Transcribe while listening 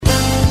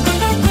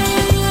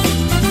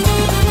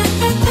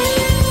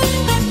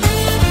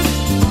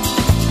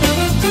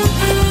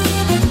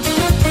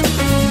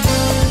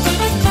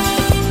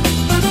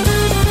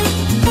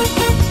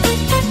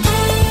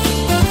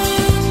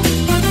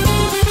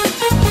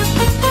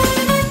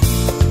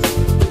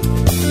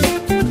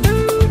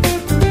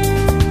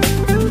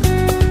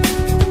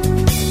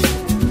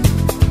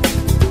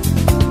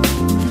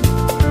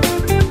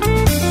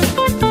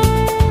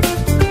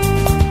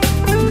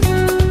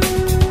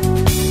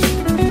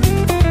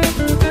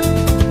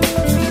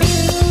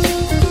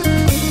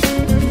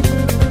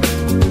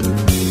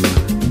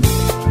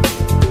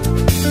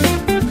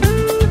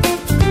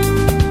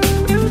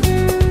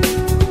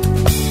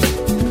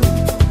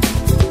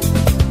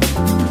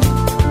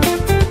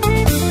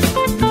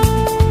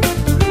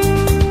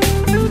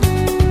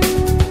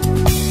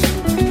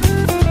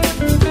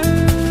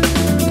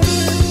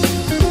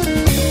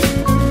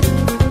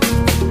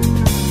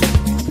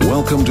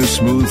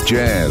smooth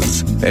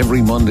jazz.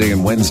 Every Monday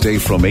and Wednesday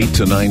from 8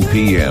 to 9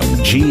 p.m.,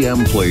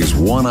 GM plays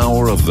 1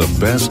 hour of the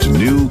best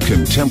new,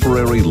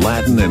 contemporary,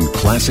 Latin, and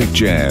classic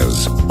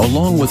jazz,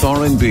 along with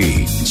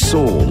R&B,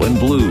 soul, and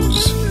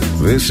blues.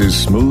 This is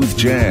Smooth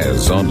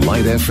Jazz on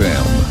Light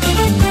FM.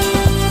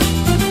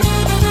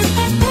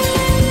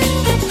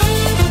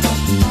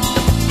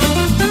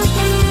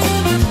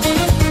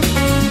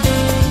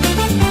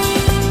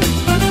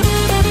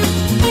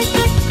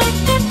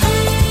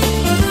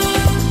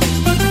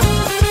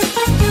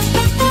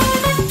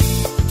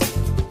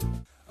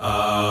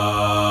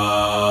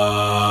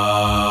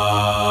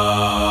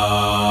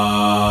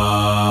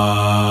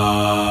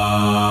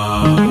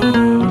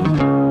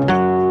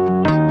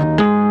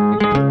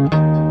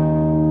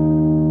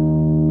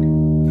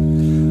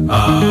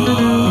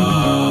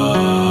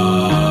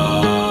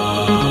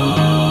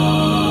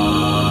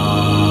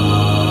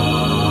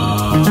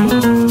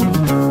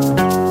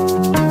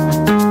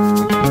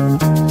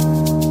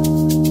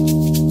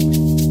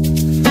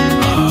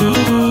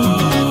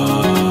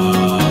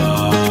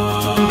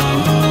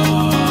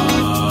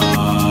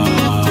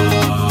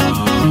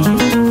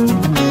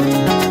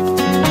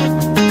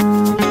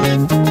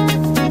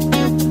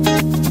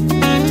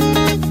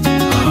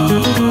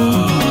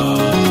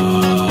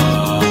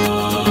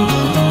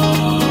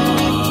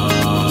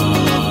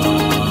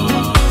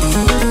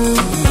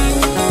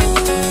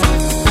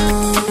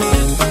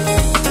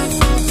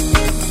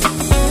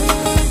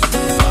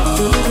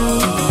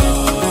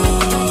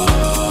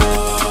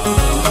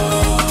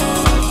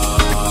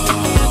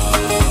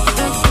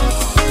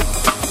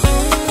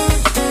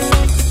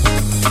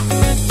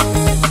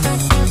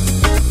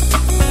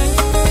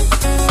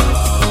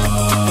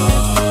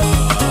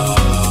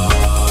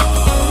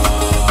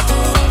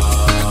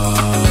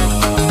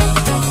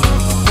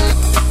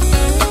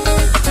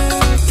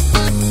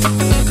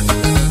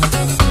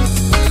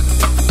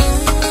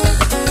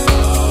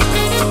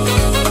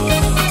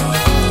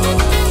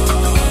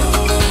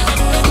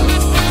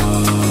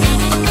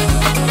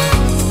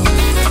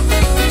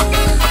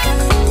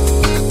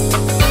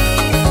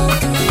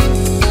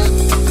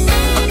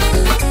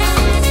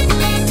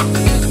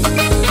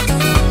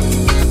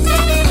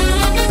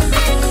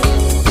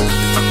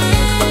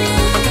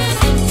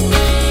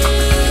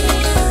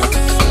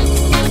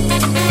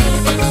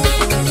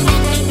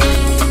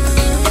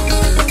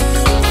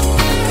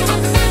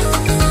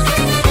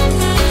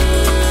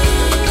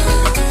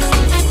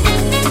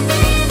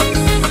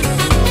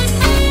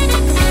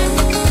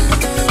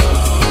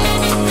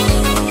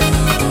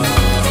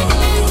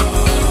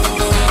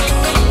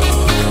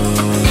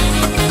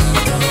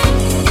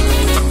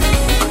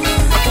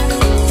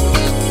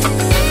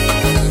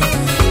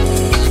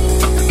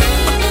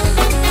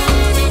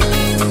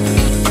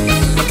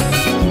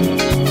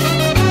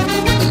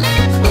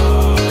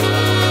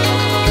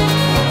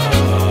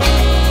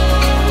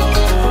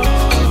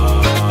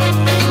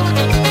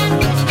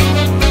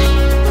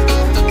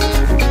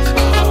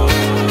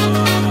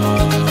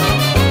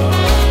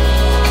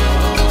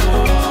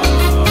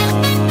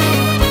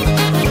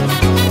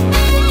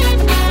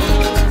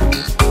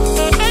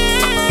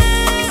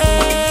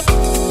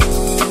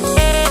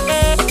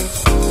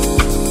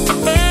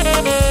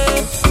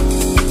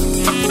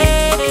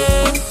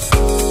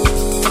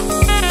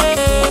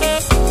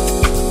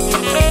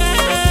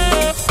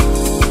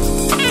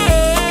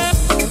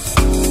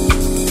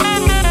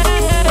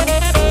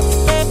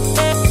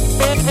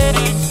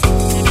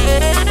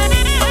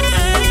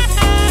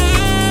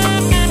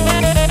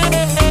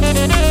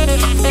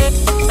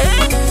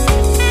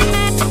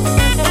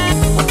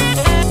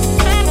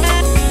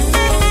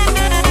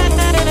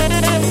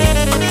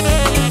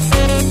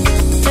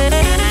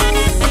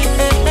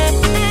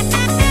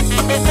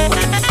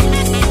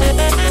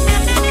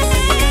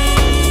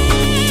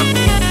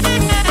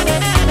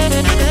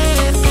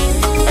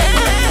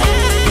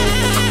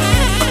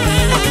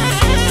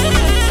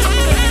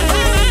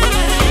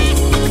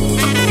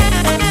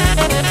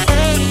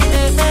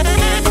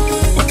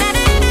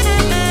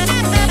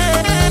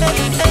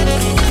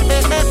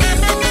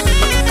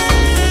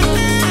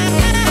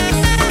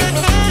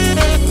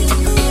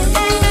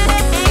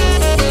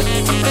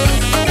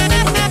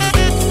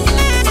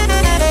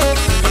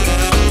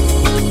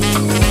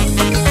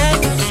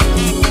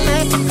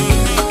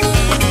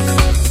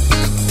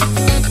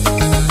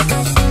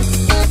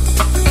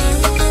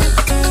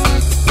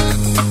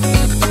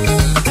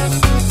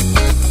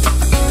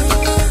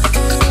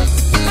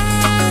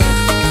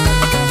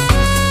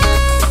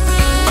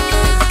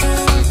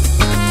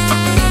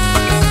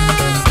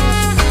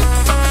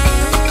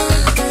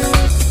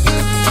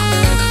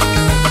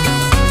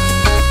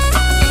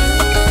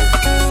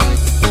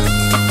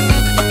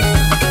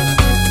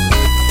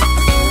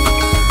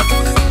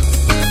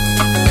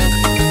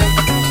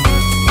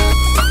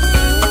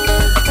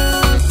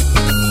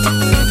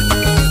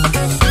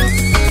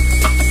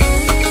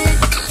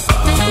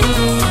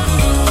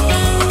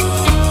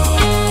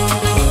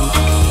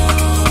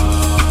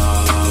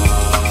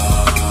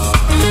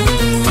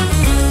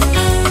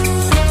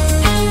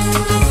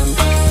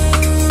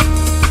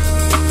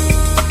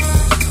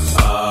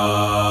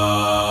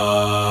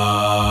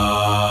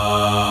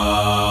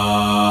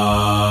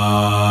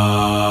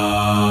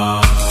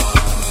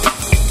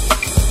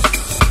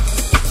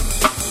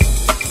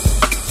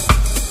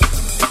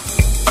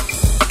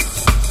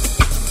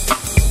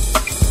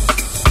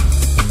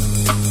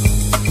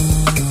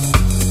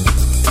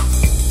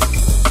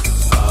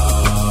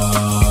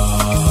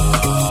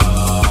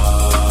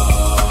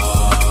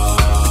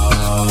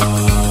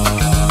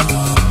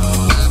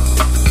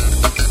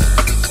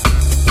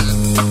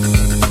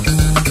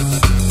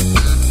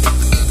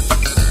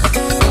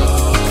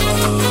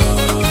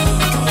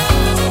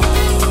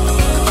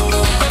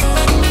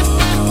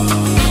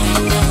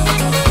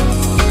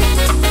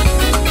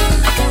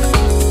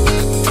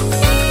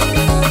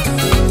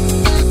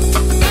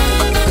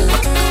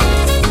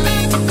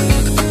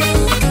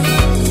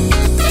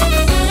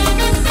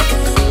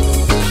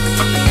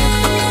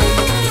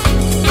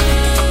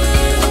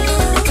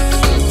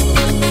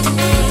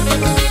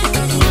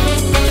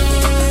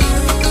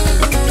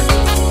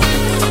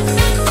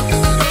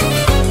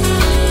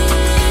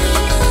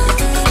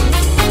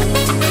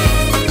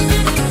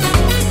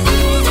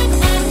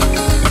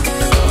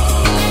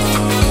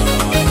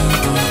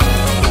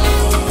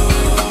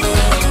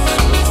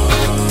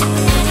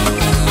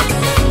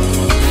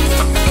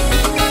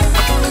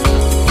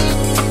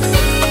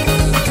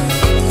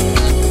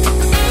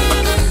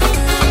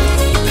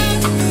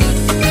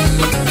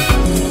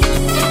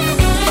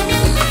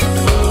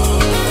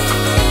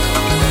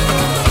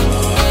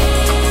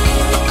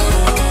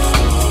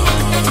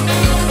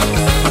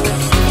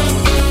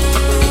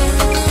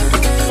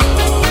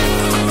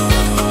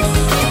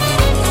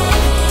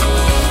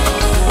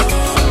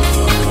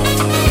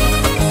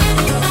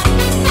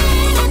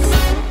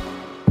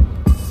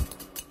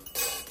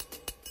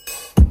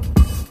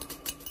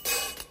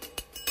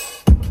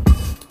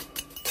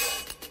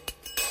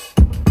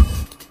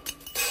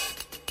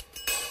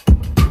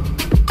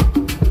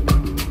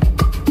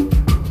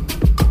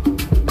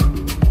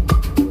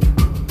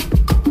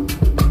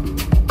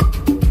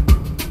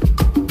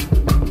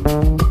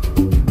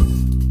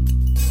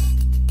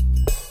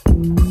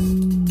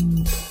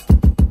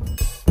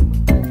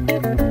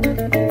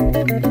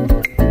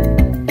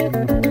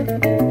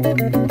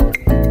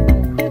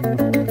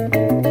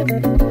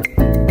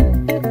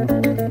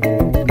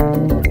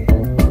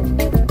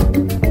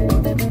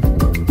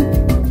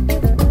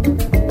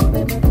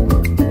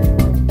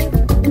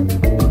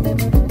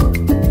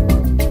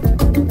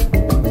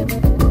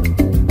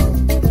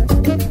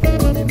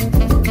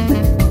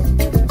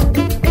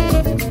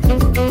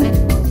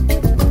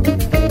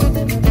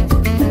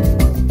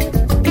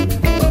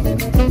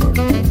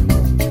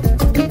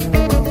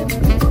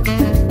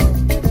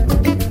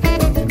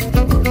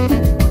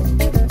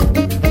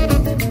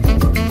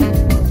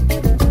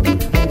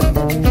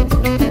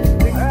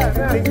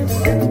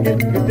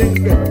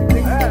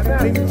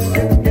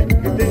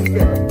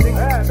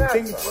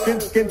 Un,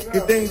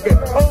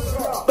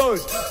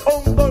 dos,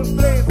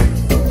 tres.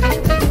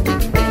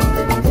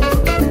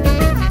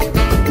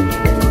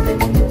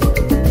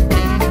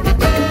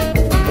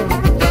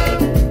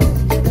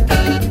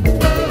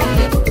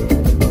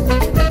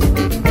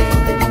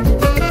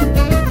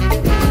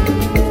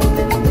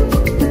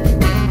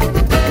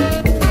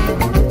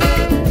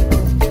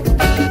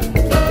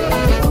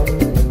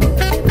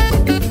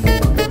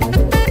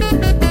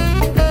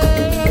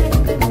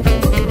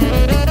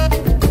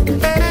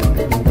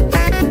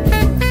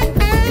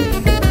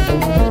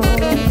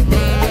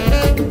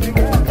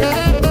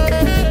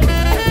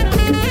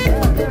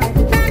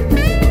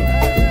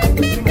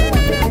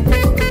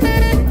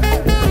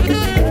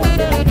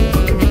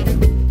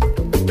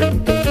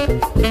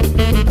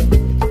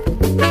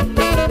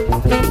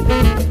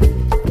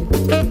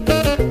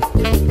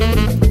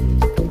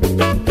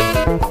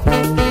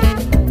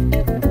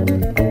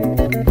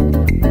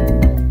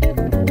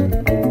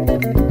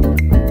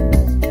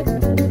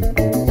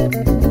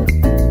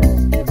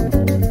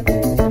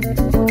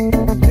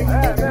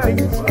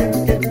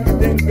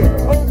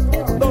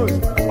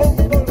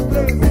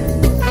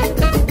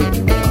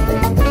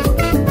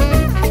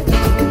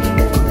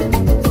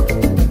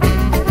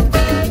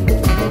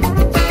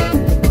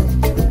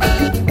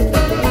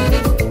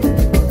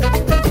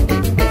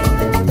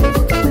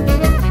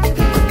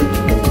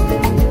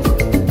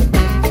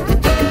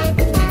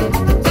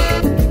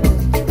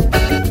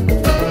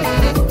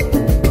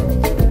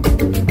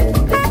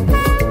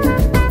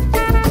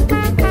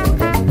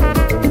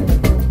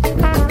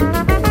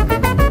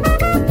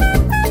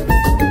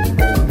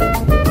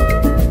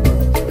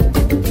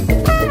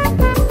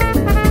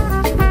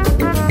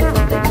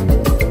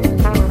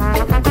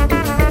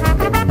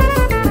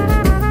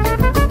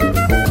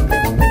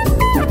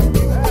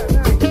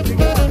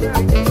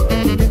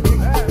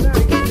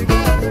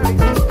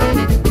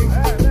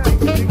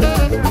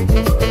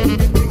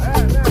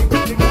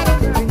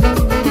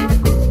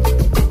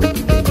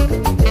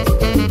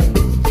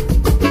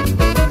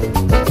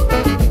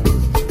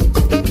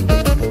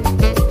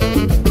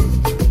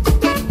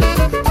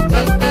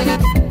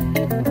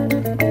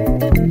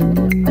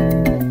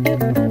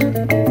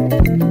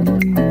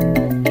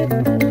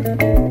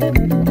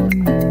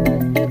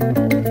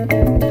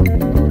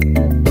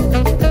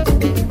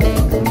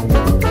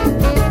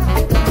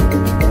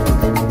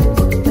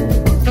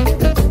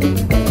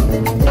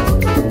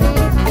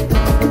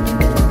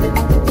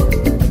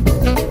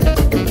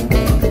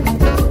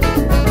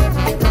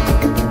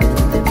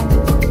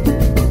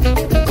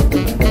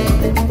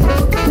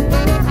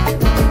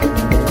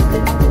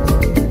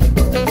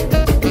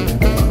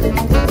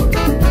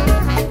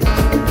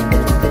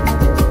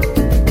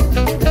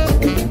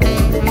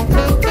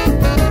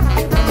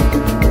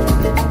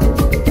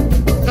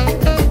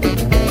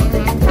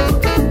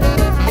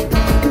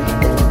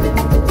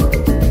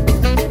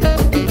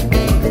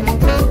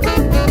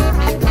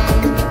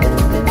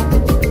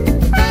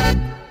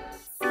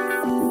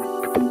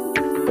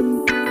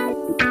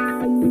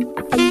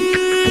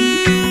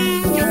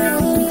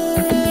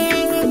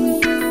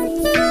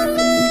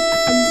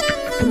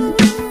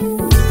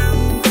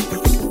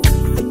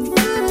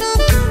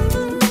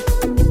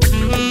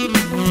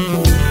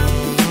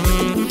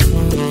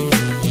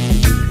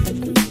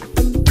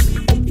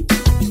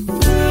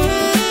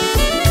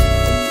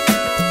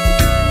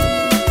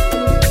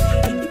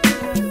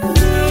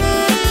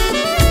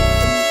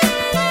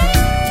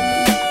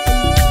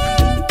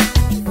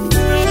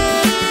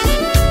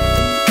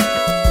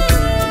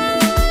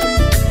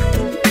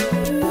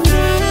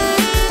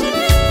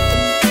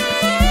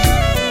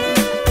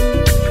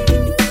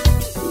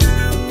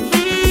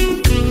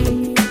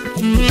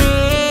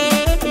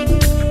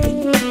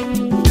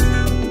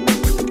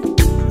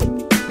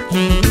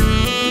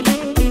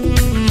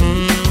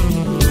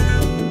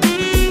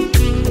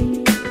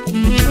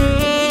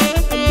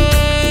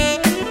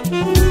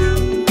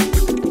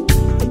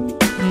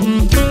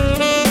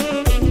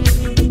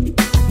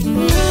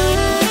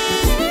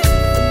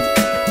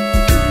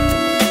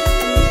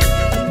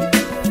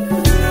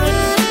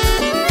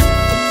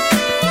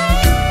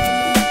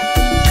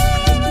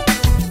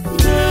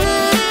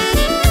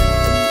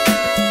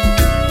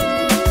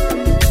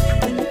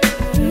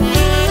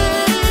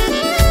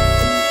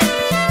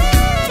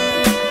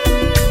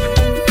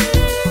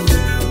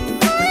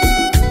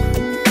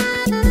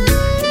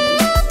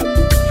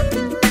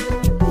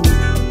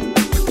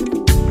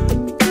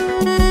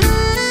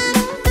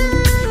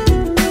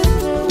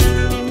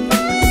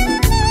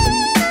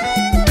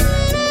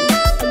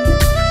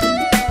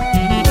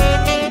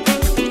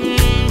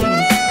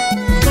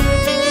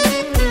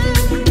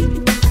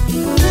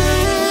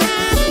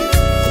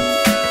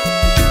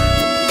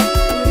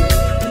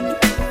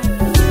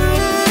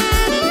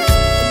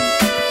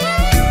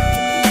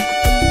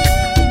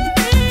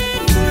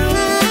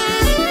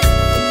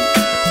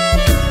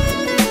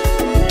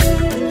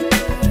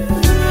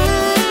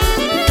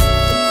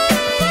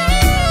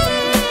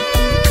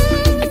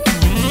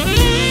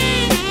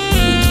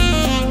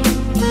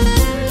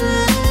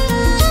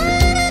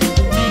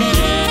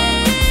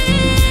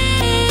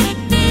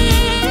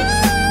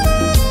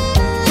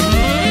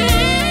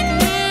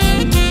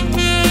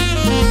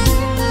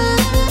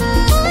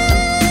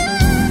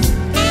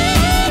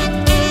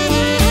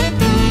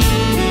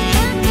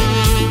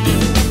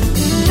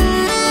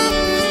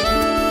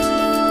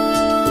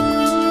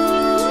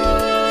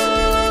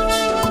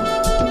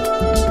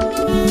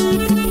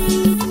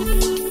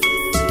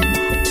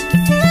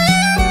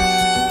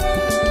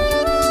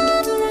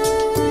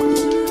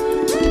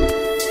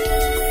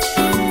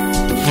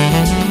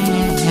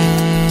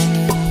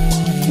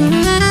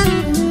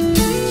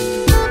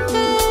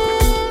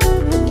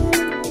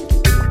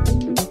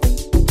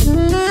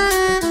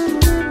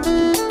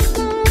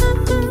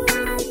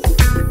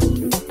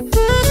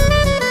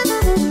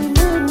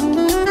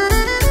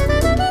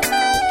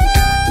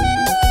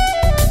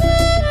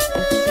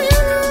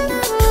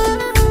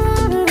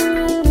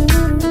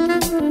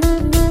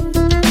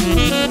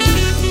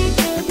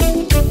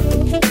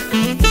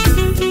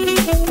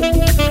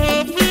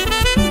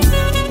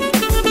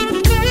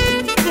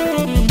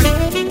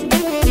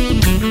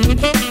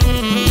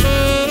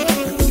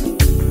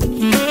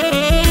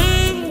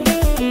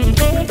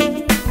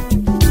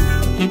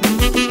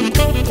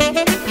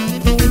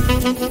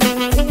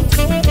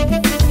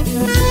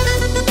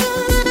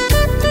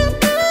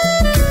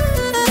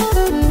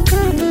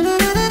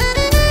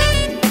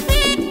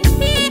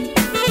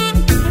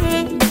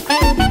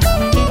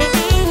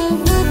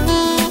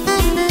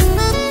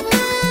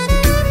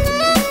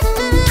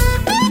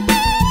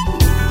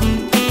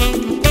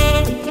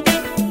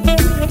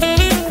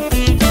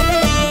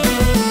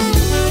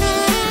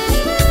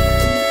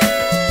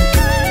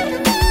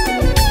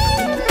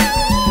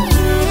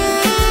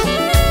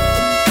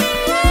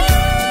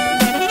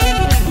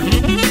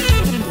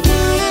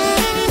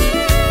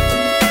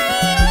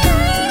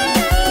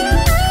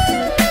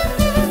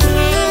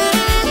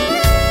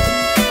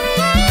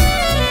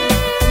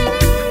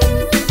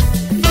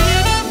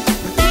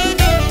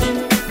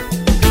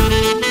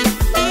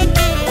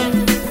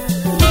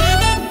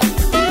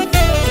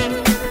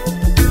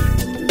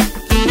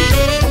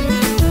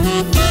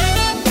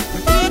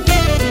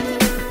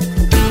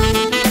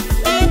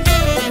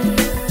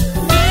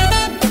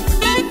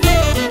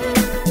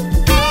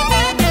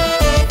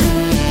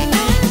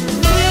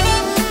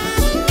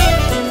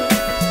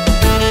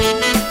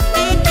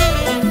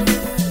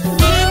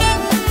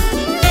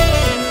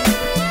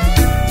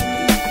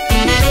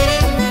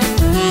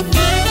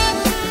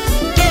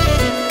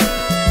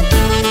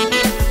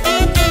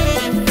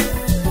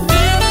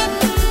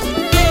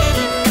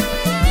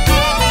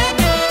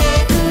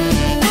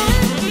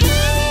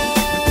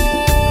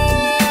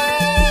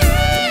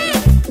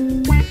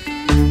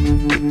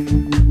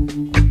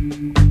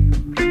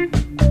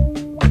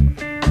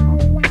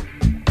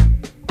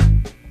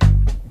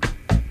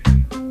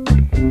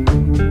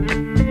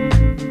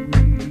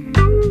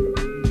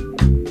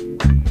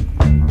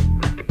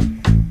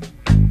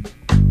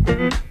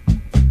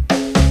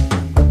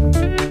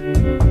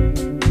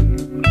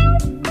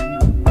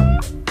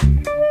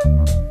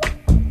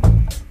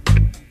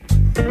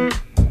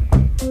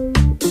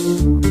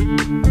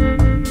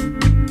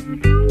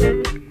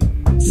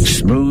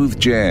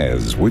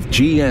 Jazz with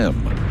GM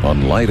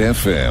on Light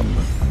FM.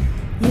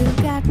 You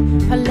got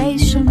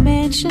palatial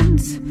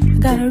mansions, I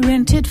got a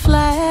rented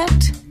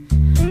flat.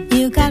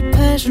 You got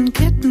Persian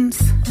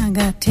kittens, I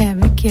got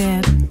tabby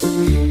cat.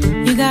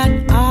 You got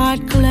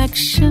art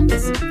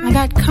collections, I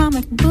got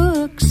comic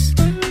books.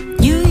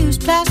 You use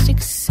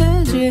plastic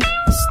surgery,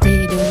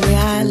 stay the way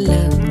I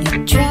look.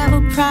 You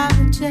travel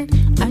private jet,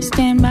 I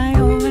stand by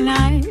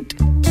overnight.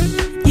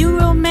 You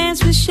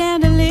romance with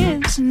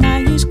chandeliers, and I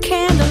use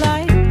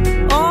candlelight.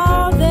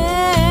 Oh,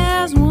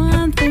 there's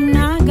one thing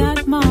I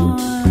got more.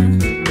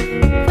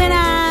 When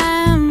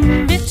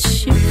I'm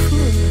rich, you're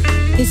poor.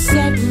 It's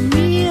that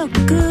real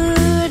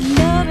good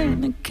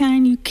loving, the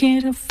kind you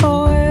can't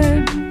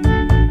afford.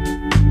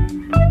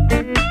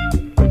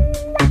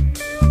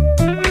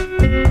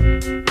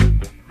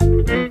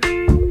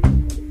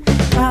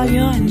 While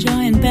you're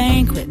enjoying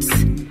banquets,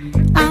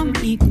 I'm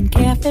eating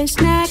cafe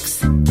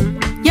snacks.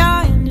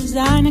 You're in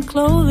designer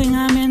clothing,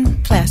 I'm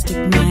in plastic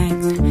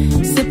mags.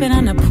 Sipping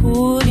on a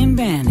Pullman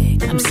brandy,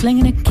 I'm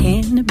slinging a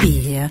can of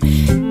beer.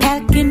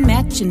 Packing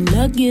matching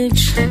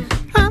luggage,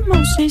 I'm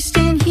mostly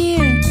staying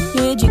here.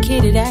 Your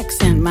educated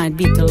accent might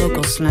beat the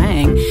local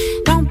slang.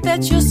 Don't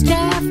bet your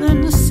staff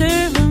and the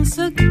servants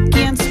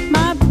against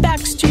my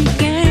backstreet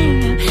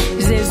gang.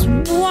 'Cause there's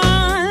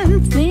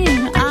one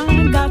thing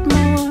I got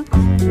more.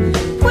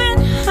 When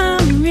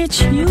I'm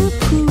rich, you're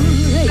poor.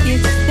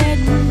 It's that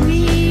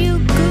real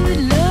good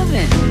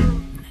loving,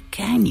 the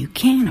kind you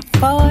can't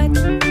afford.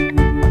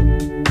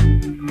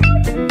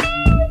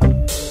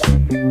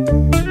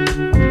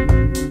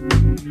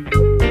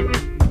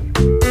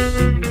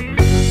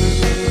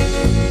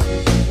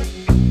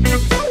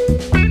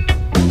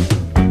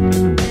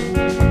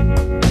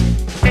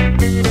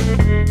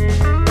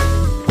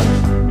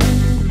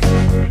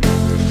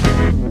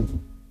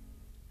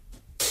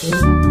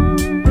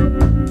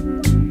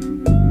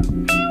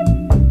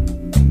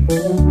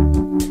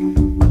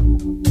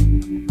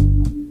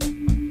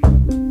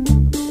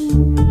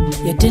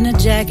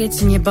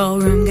 Jackets and your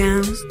ballroom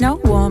gowns, no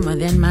warmer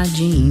than my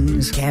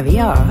jeans.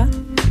 Caviar,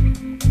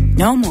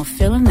 no more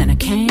filling than a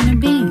can of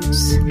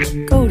beans.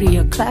 Go to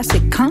your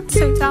classic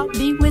concerts, I'll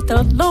be with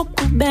a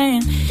local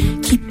band.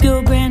 Keep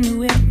your brand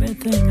new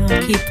everything,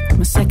 I'll keep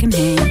my second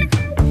hand.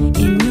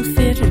 In your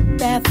fitted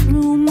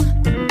bathroom,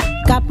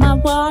 got my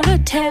water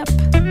tap.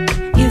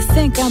 You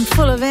think I'm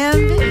full of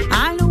envy?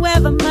 I know where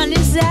the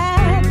money's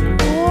at.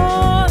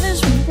 Oh,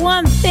 there's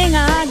one thing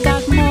I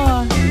got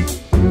more.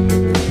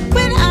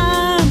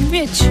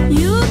 Rich,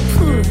 you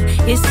poor.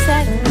 It's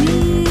that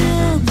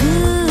real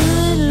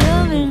good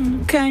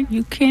loving kind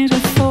you can't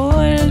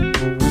afford.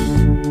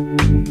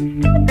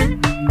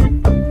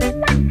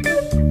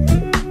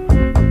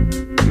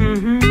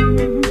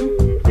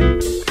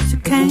 It's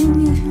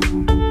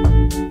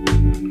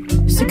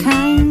the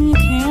kind you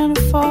can't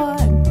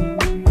afford.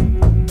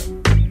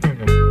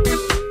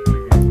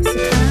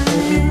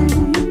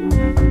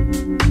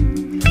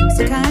 It's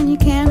the kind you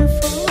can't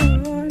afford.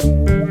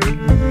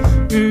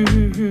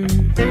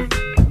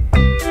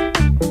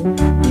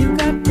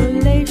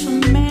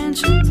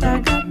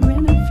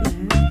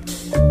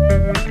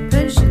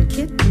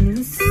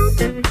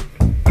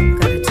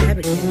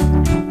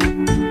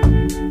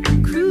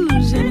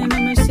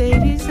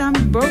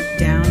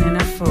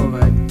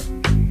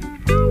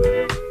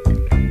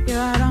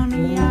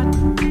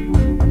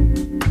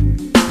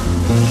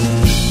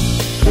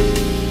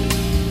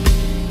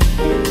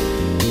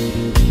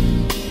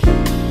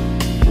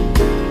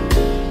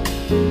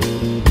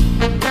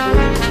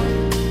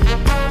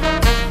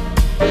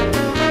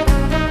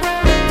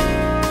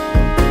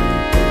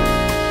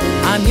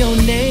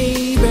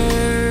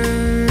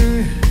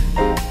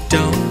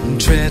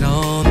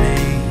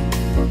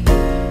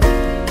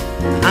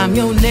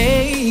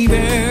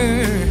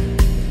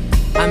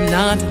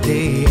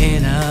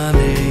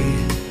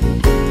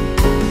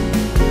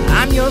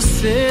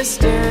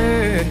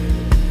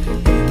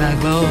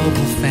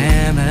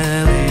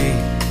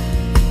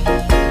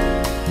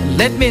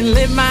 Let me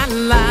live my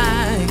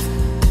life,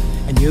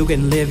 and you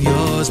can live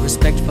yours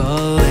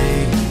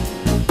respectfully.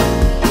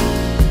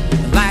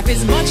 Life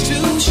is much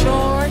too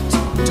short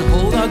to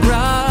hold a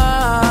grudge.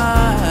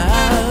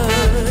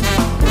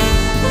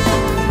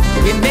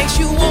 It makes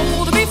you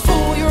old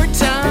before your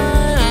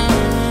time.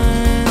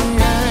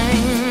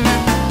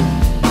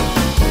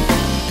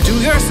 Do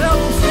yourself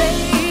a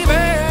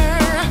favor,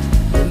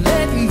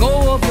 letting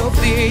go of your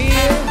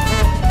fear.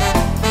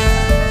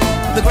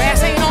 The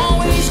grass ain't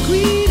always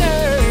greener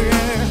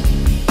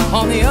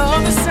on the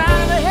other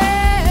side of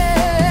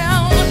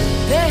hell.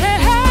 Hey, hey,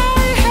 hey.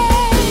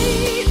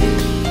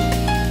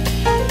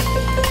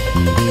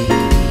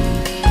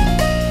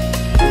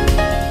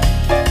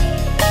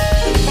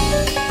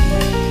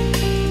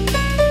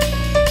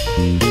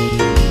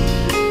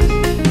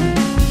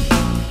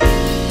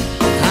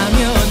 I'm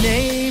your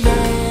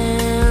neighbor,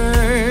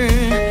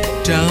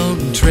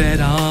 don't tread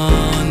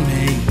on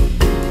me.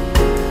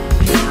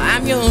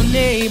 I'm your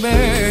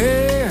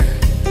neighbor,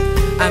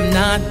 I'm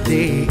not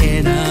the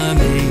enemy.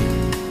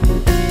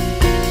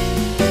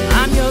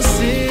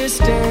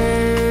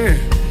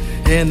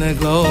 in the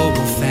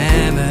global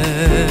family.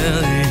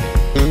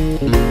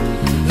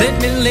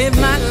 Let me live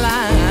my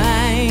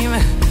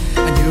life,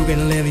 and you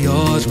can live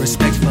yours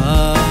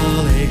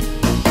respectfully.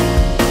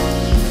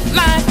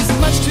 Life is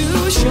much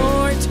too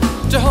short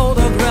to hold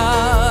a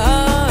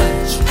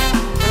grudge.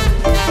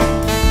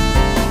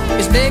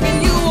 It's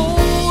making you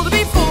old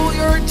before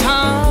your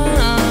time.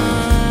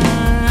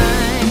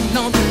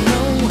 Don't you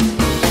know?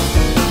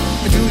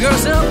 Do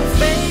yourself a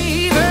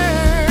favor,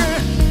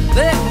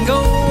 let go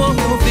of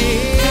your fear.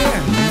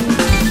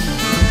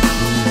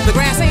 The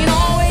grass ain't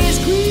always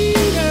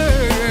greener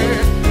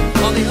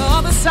on the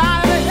other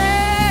side of the hill.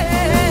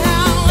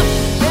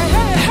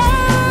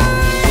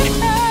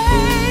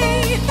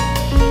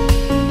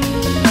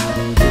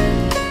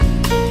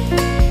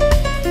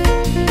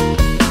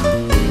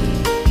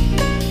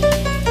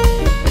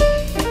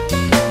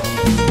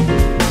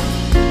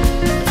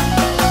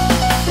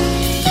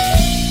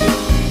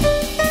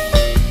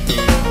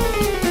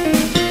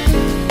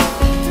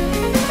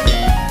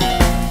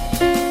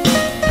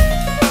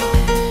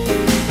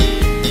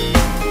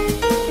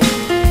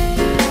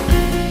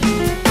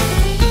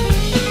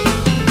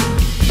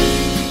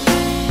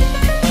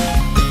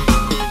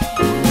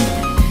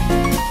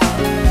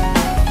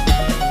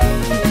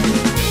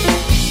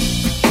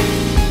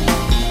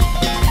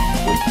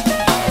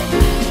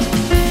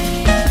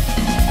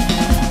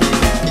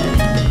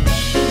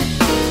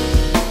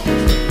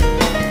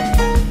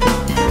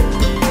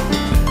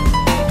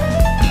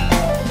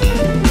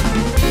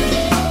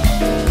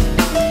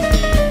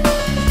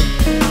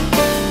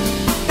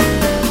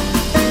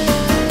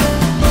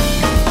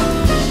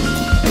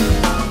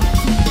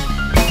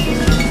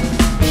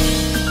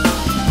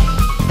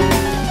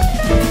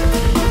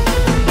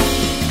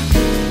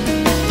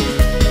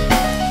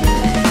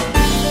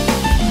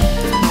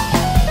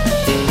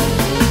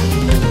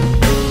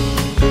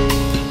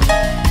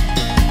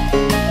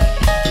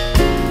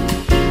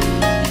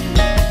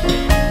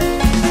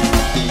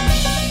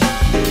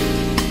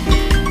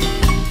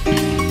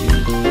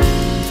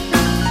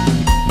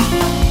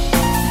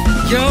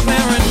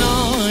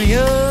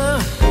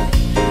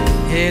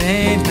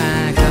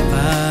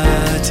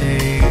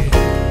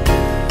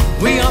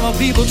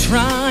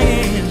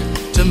 Trying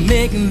to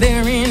make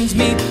their ends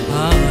meet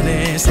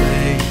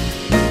honestly.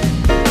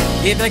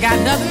 If they got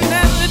nothing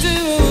better to do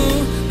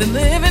than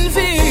live in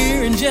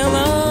fear and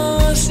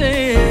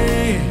jealousy,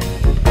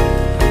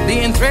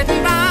 being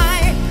threatened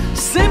by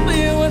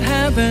simply what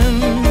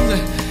happens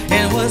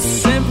and what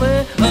simply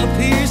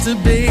appears to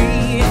be.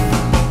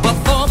 But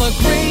for the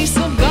grace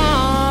of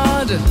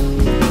God,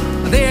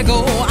 there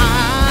go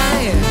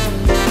I,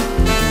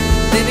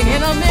 living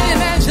in a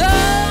minivan,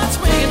 just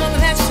swinging on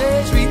that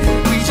stage street,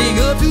 reaching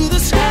up to the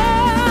sky.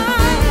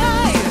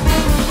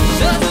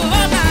 Just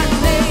love my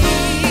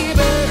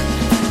neighbor,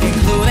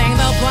 including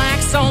the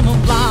blacks on the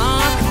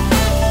block.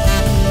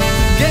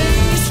 Gay,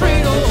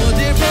 straight, or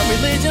different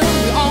religion,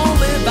 we all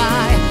live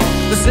by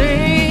the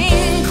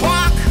same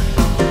clock.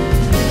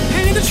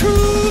 Ain't the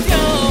truth,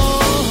 y'all?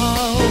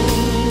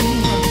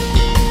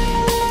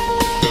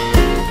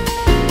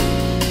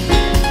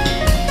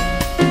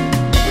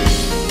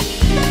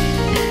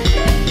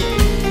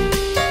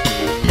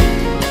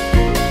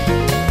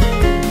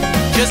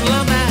 Just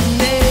love my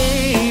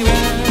neighbor.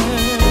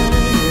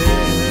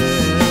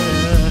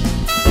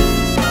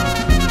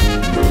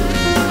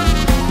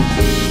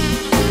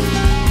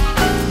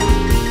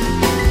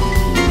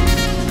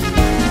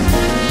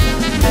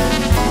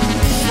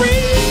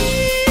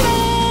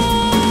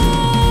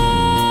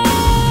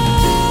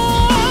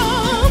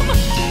 Freedom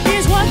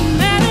is what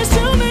matters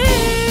to me.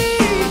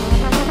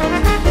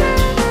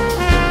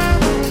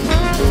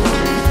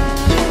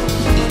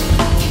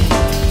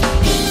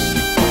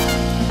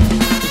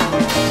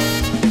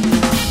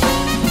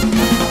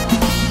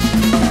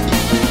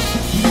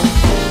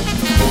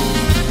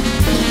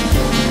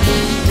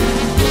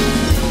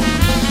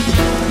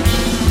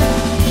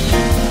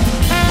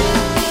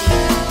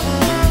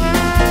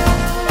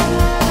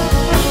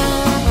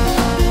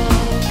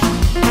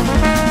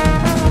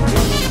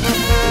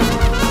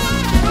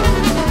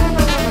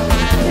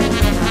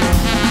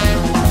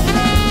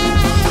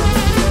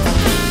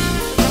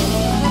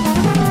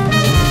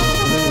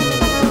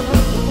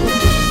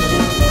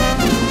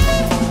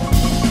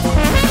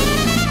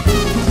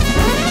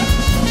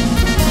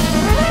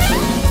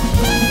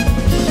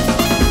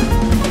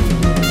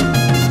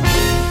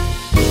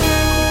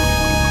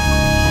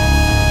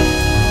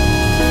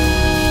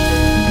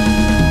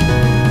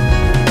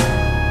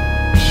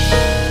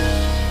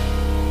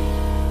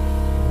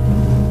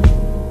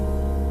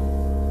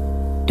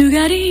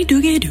 Doogadi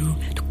doogie doo,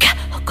 dooka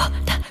hoko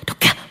da,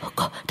 dooka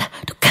hoko da,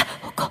 dooka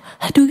hoko.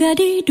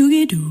 Doogadi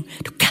doogie doo,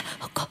 dooka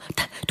hoko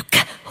da,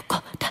 dooka hoko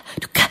da,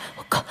 dooka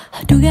hoko.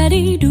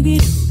 Doogadi doogie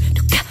doo,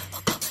 dooka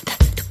hoko da,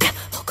 dooka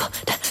hoko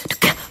da,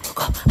 dooka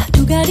hoko.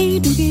 Doogadi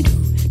doogie doo,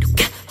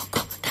 dooka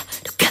hoko da,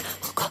 dooka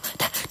hoko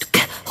da,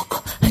 dooka hoko.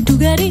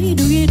 Doogadi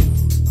doogie doo.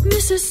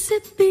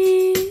 Mississippi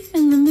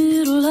in the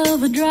middle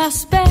of a dry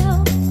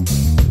spell.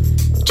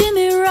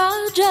 Jimmy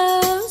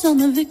Rogers on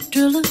the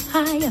Victor look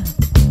higher.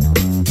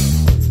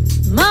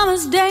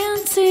 Mama's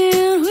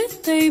dancing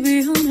with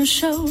baby on her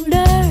shoulders.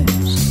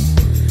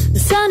 The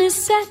sun is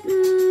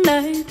setting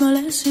like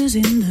molasses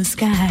in the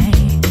sky.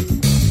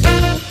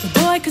 The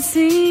boy could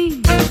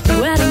sing,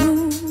 know how to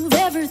move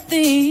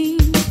everything.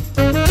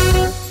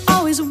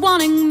 Always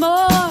wanting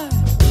more.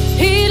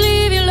 He'd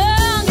leave you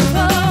longing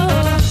for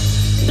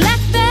black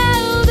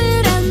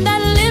velvet and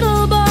that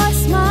little boy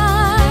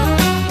smile.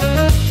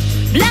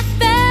 Black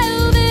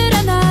velvet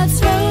and that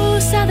slow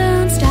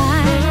southern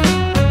style.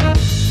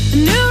 A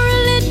new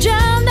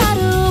religion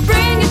that'll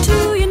bring you to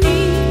your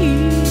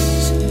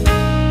knees.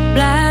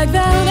 Black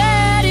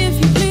velvet, if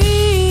you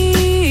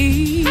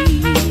please.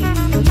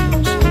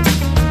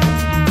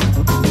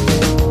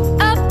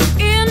 Up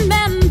in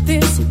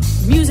Memphis,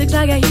 music's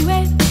like a heat.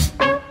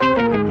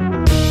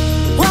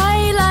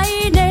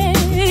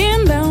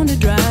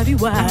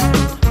 Wild.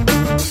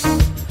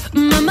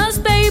 Mama's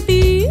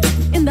baby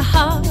in the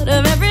heart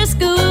of every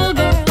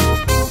schoolgirl.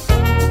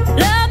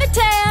 Love it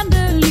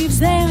tender, leaves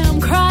them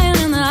crying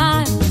in the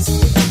eyes.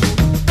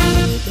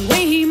 The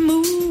way he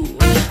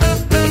moved,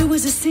 it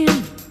was a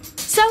sin,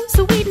 so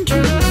sweet and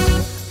true.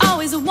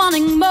 Always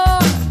wanting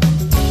more.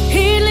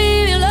 He'd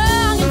leave you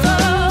longing for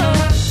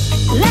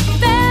black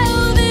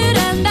velvet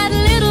and that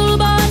little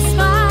boy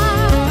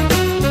smile.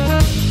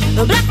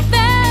 Black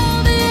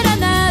velvet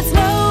and that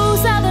slow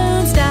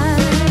southern style.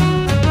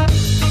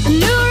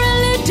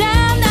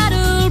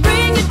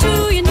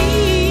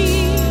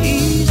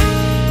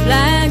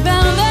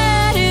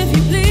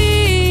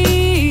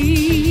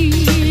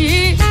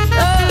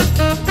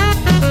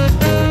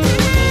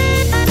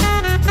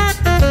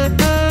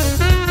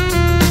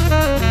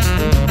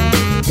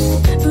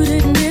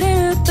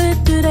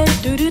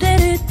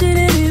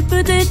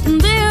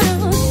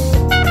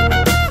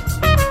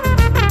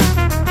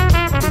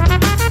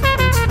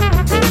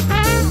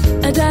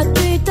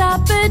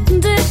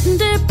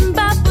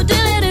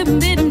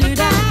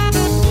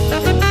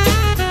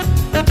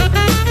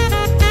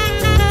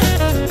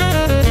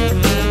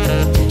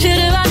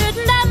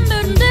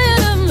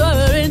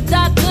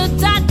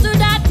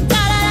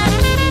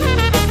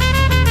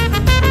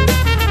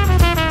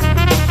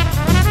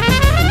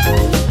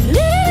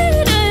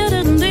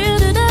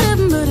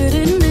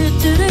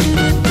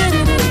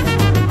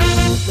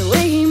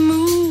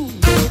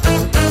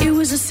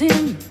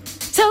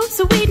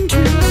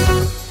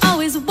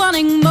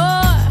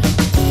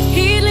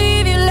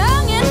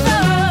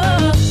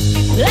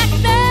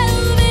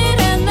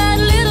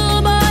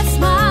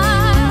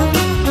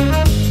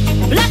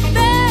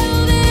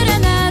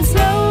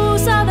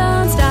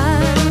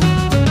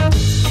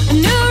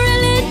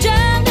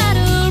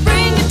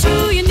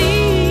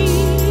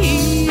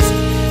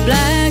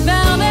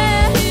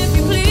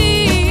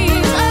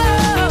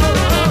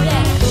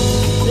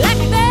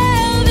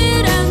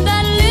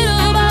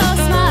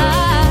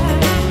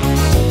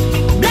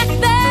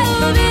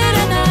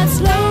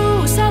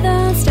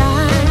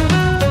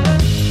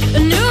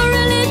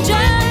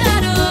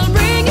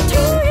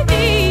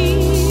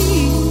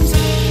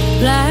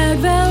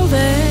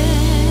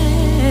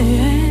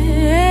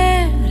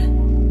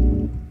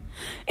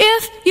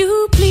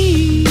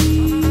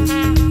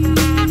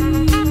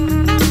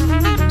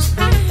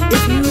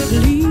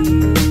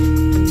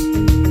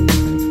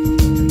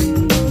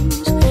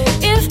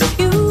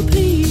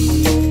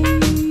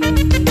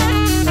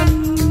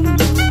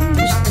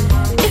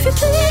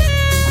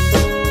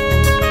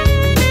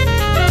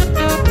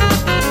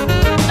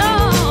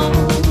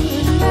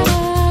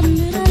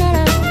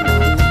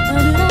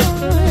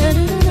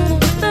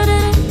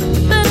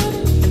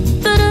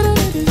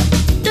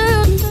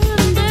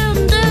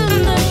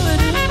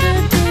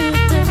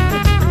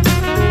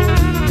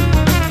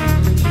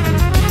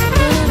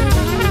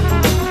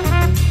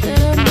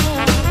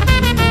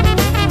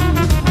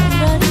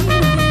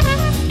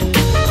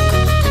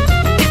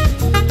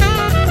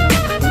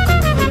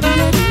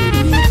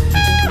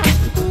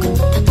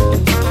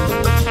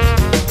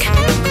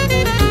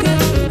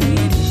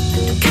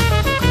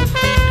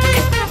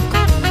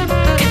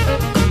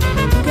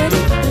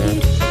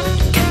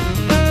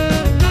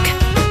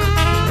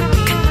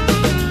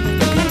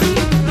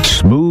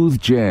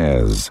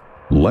 Jazz,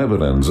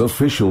 Lebanon's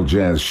official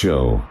jazz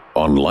show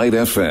on Light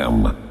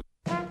FM.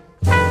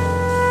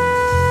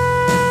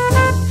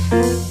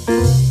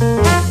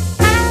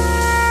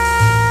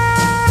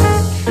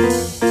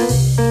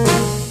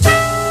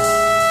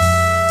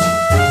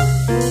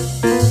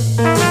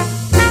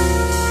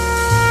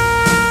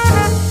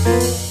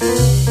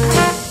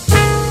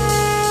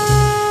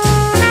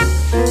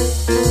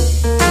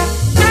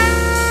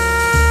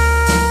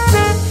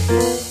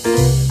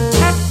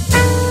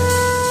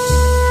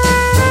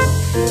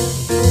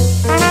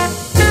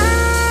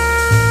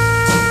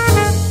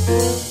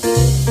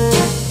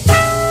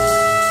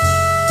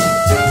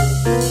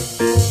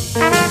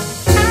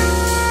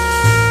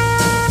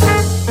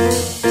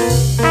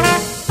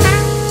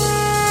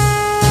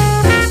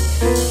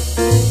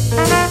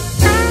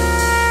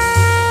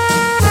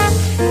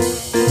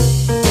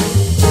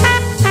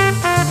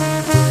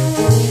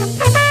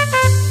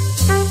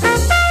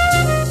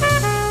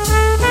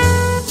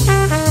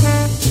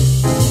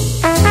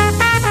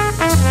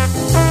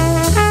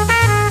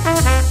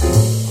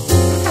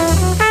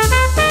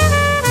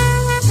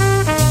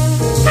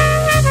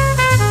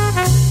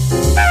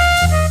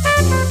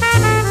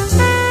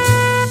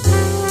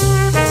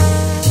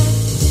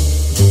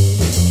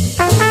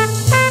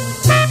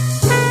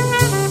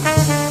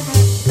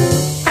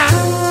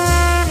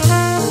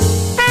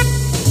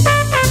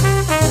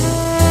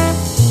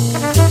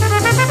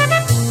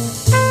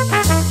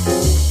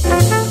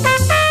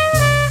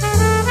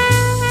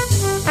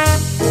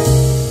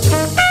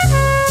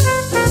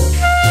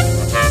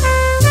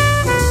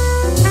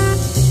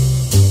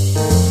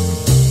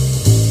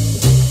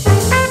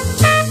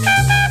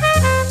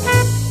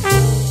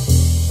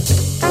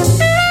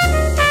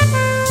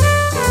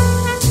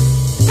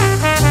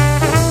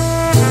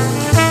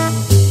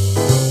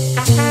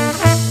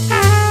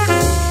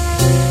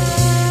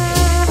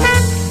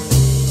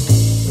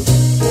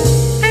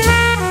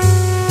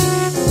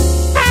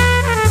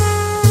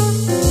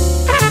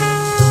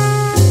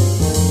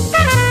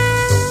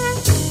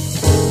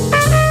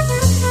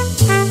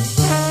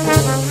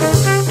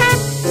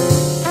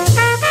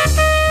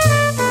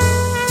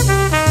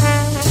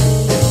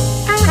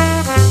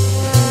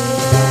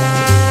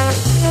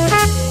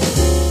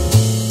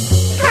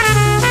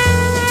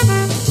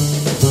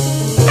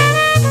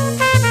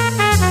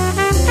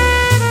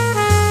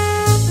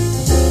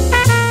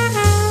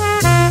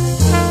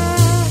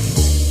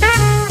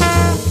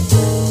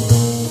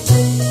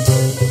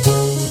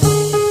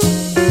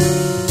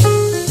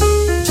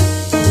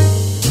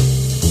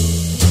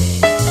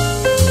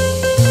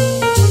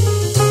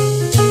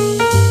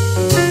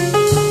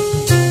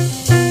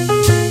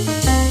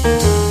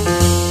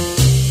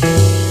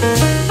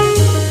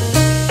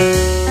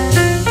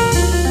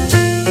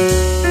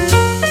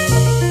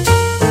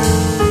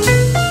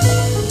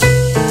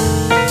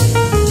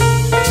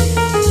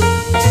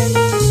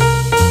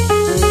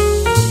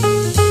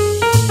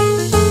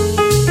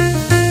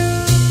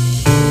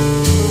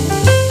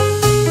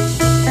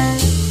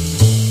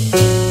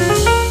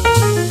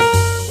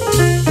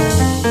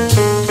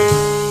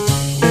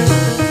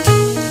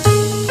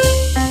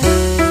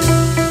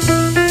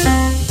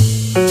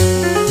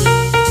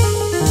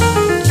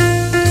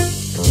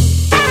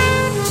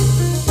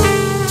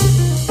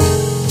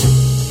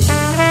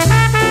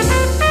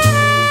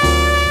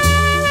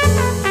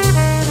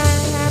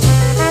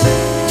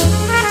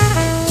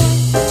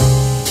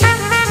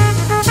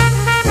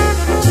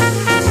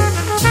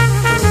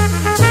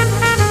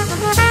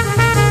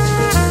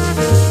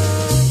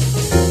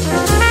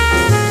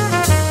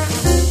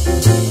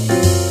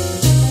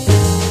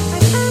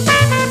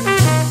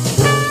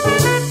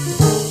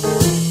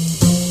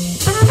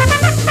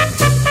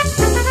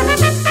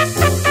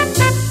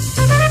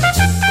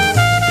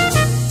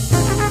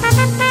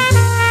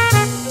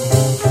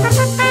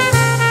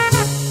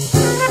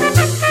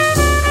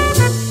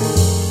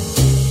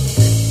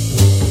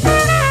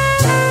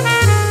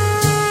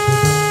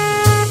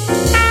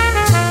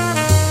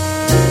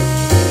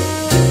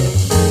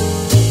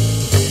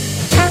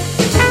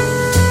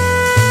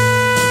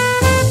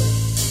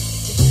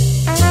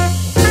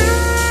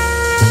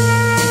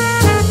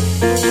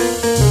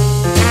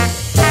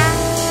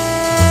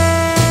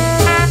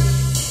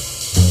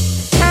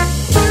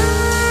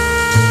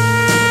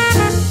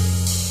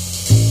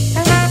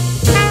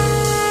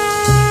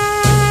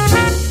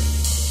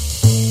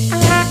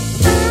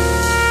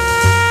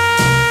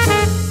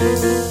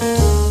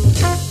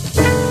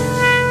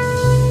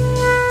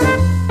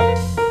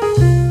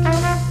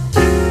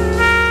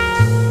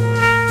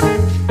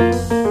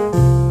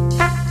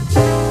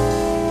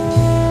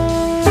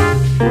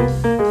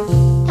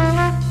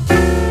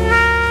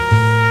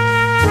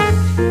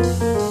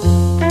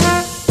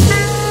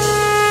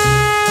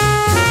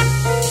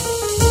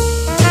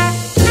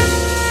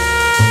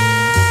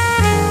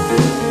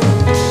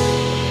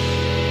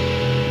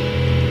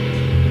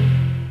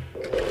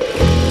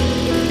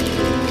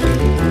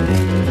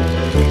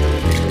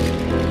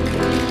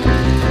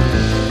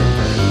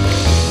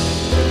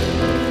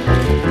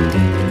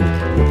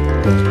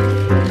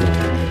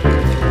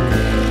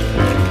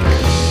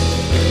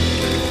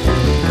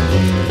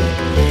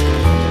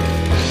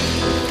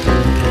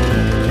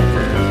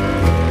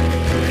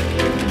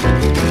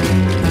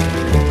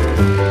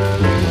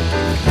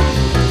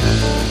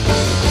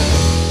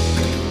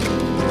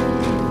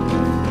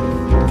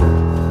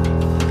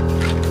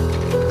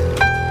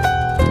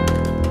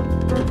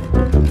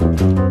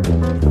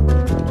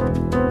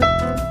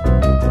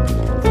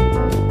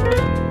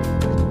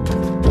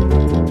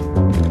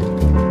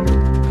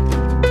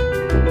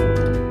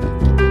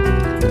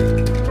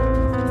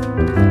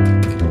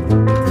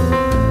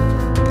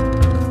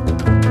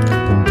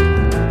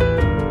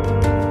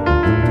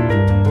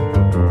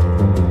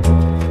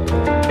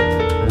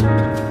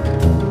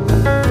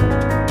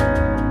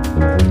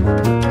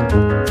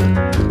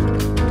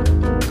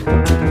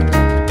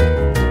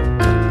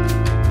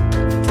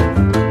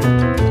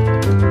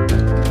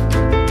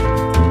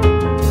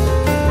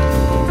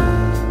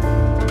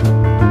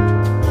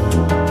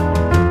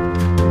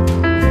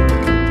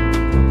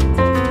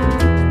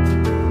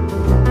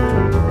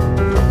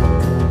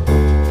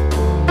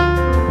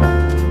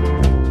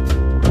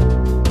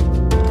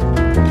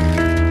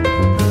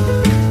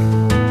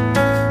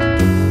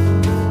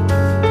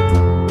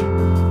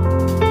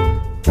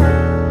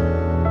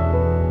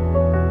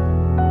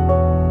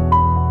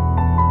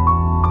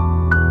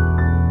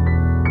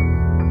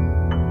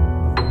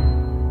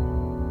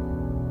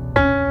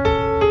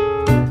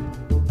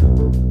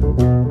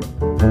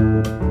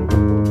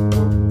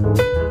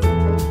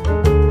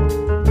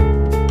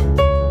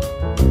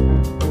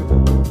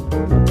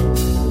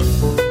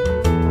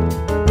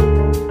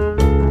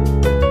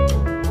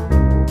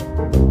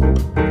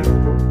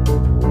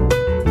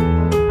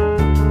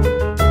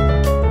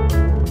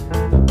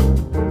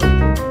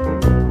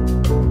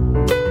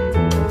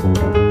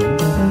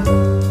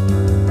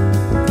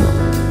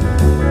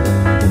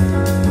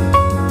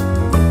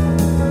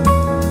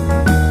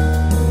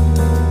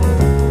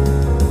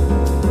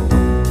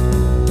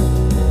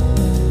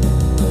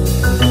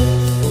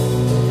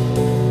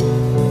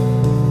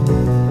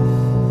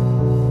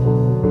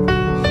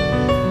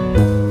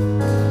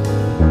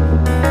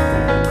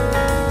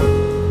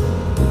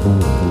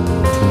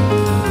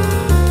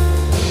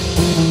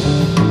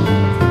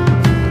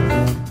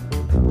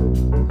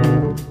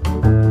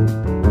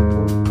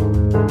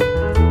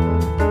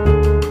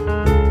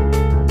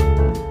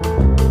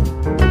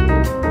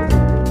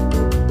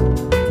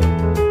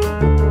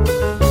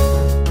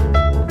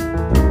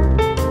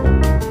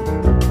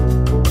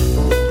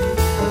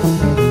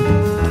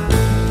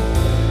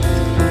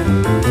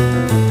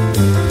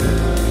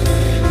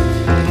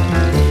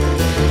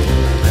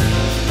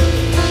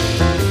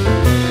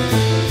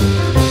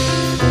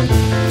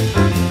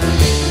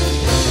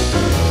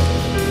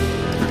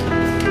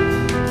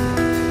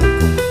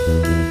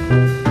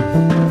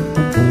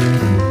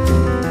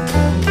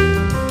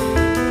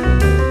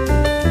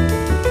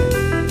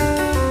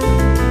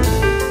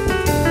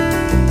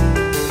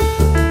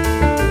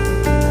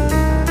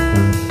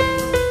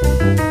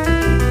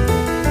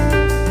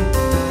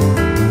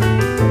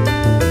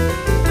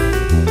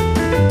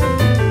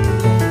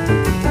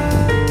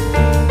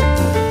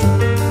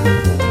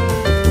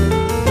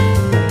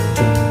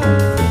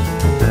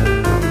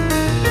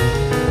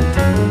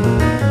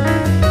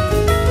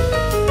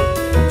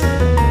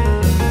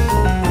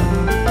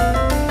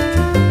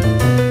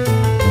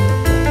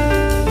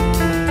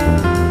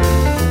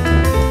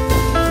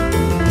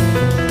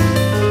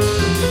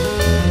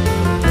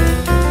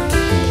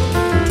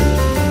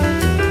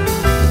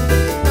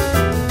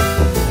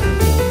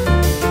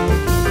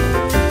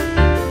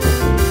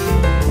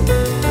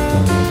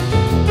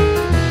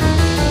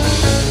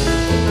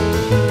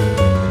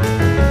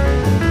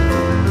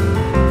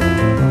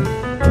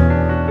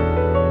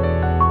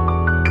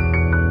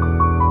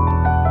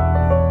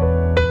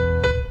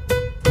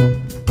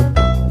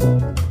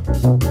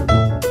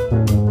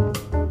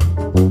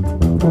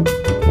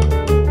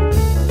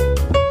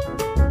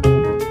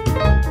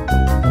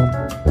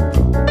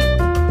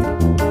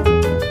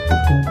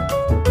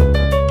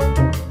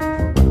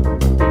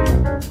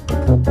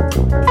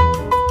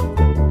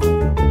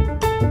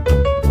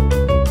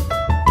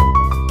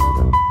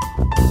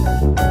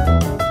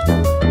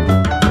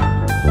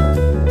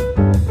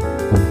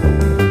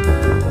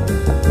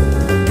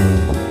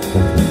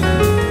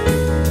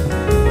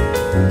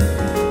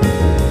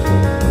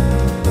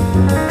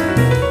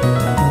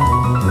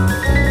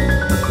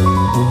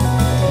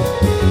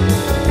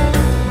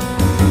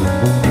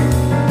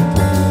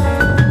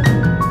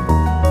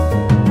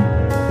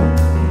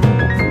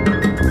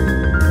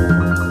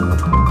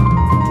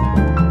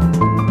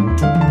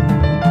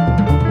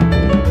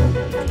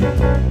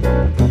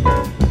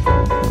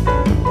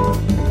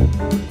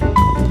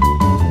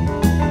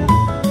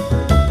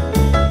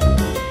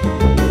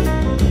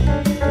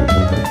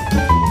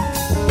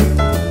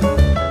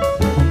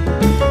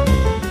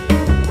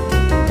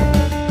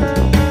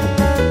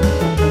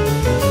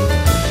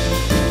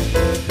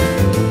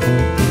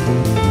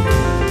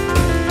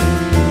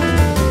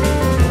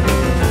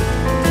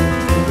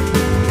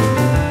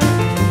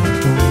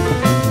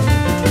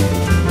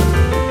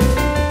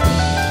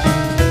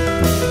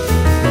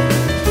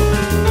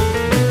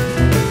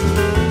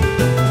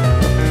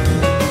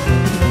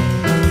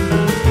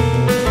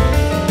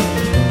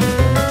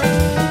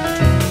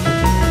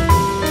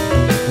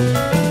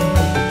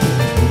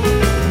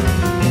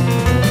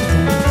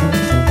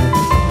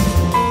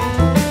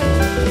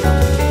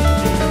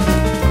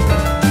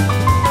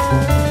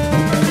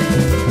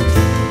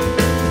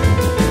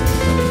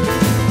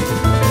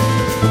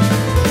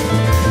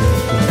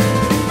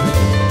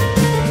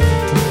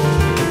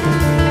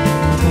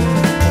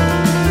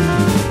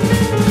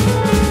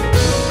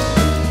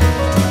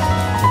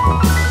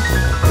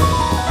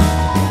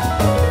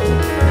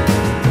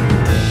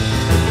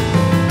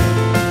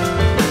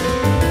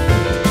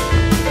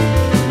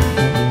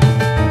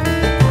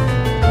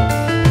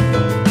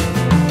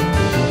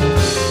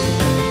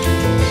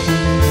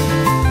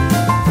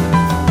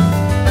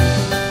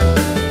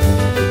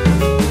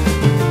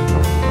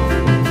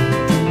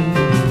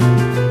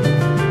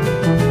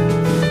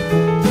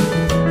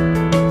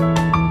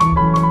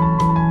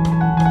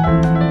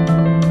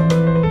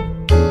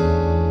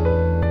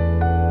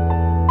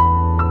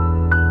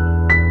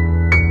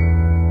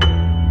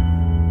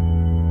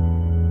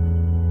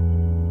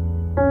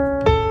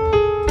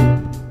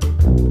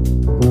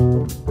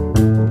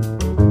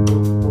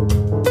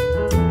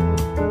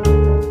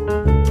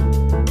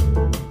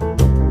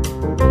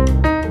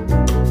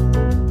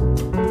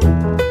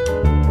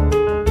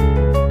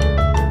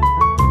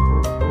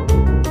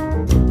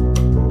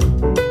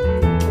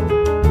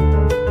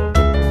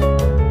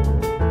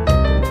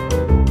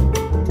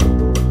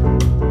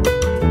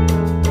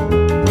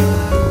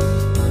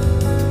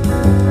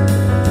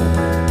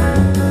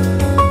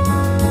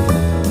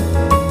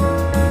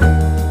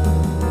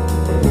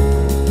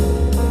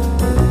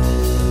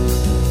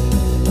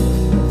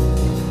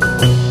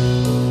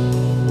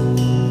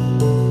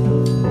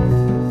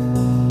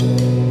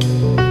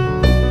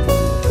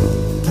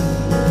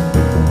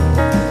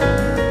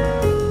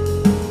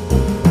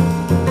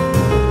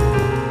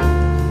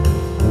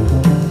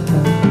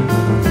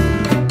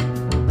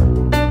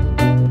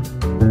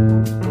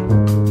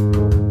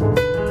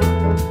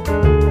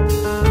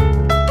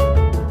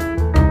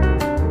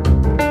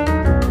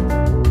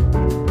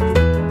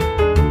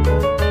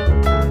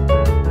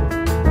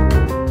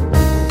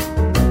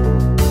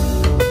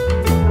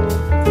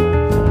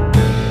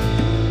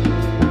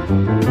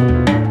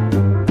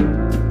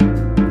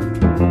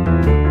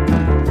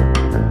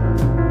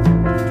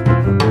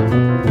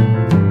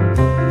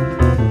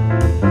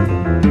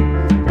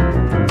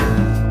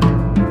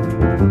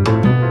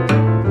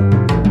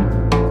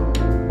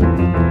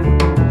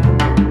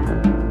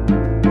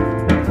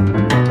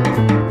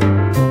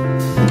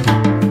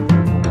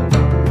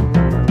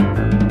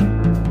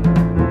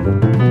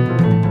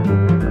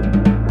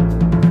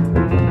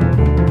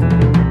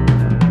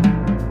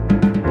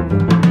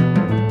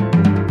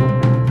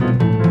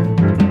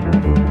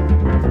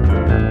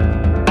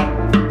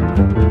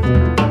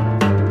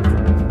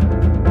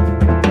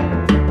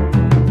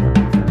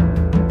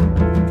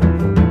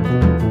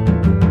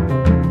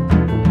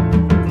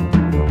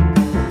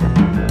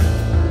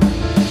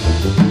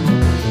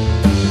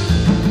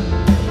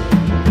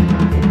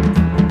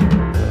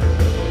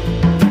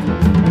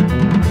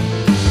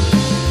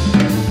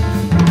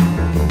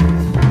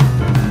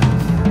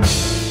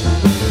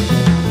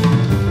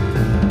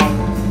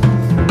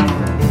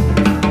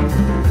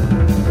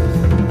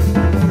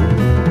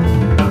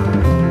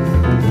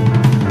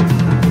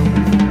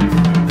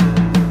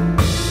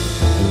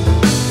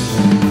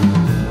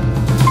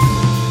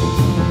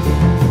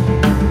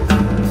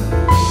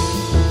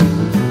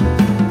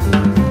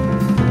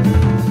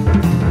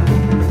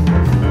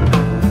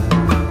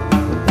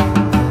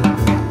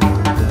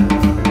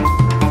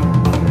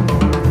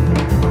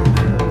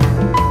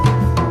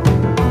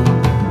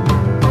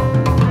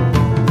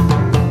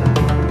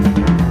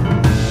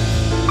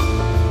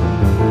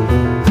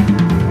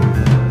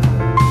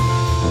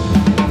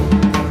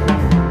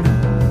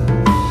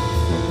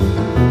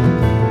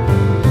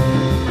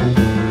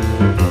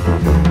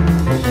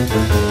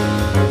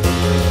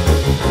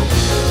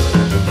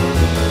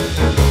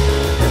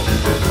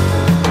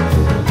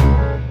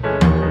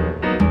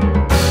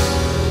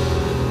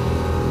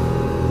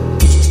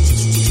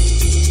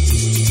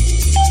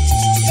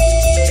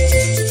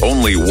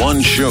 Only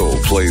one show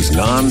plays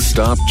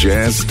non-stop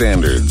jazz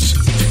standards.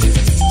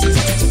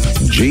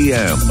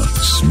 GM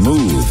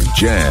Smooth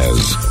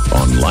Jazz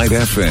on Light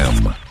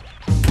FM.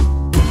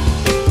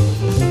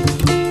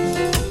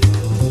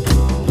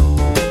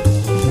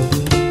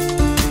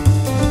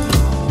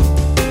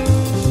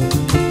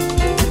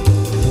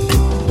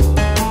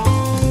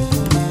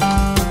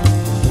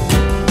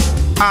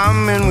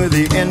 I'm in with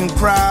the in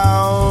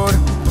crowd.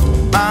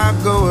 I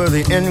go where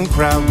the in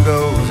crowd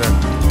goes.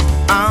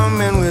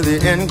 I'm in with the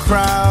in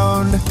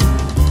crowd.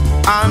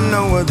 I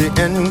know where the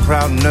in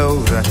crowd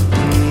knows.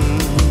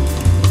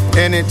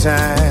 Any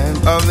time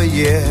of the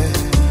year,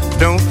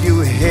 don't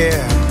you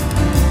hear?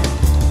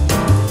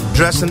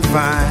 Dressing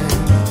fine,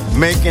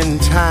 making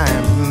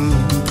time.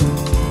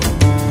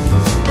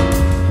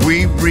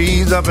 We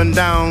breeze up and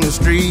down the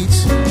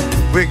streets.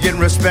 We get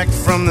respect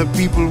from the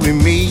people we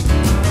meet.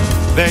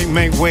 They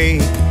make way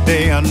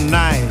day and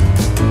night.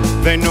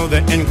 They know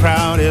the in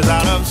crowd is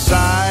out of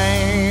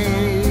sight.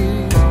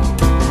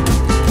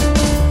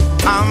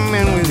 I'm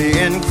in with the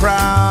in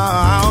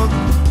crowd.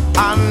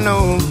 I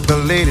know the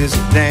ladies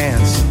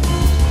dance.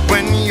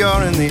 When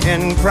you're in the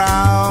in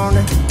crowd,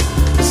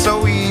 it's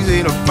so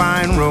easy to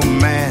find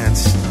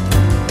romance.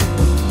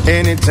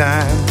 Any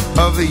time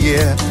of the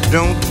year,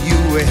 don't you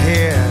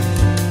hear?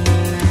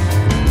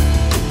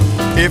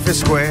 If it's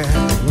square,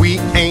 we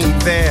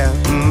ain't there.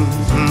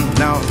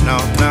 No, no,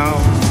 no.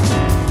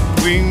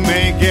 We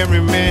make every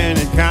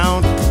minute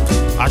count.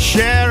 Our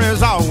share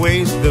is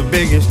always the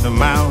biggest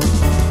amount.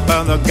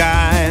 Other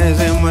guys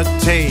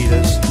imitate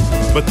us,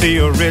 but the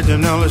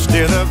original is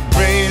still the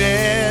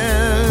greatest.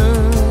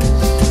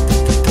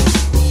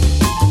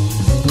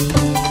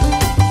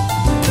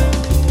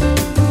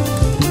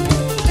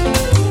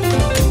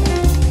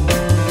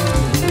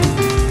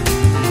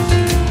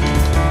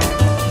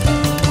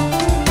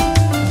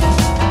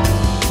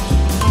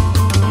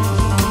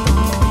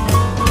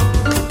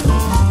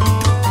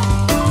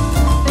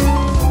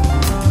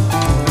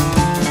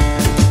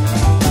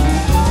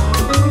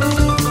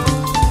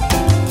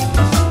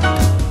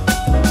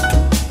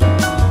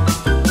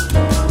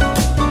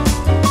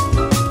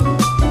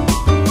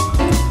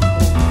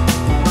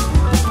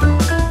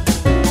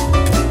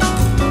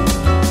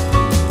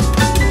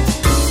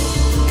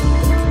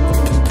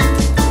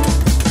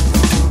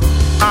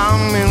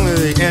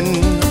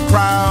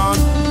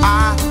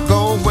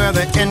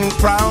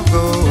 Crowd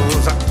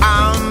goes.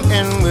 I'm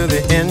in with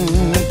the in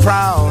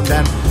crowd,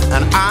 and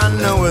I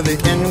know where the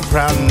in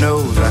crowd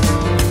knows.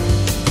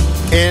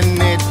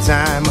 Any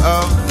time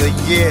of the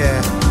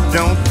year,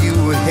 don't you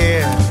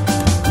hear?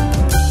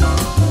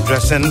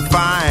 Dressing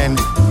fine,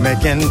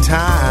 making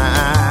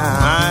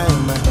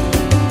time.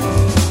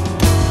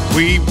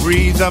 We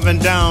breeze up and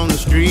down the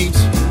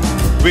streets.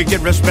 We get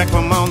respect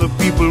from all the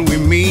people we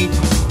meet.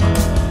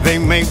 They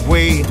make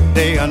way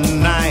day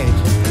and night.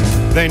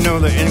 They know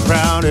the in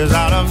crowd is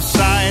out of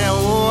sight.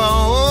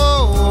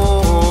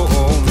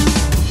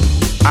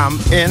 I'm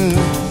in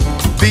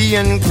the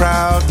in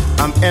crowd.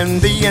 I'm in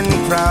the in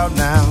crowd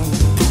now.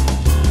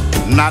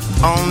 Not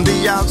on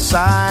the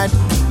outside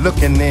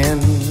looking in.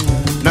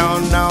 No,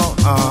 no,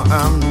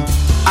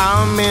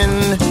 I'm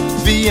in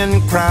the in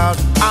crowd.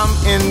 I'm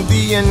in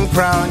the in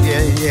crowd.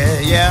 Yeah, yeah,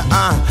 yeah.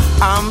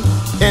 I'm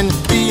in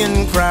the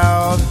in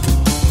crowd.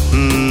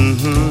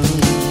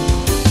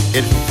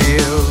 It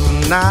feels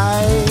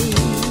nice.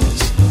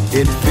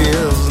 It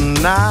feels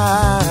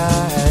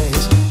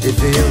nice. It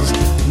feels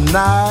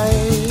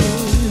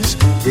nice.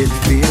 It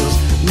feels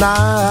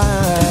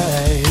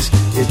nice.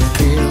 It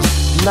feels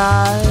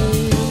nice.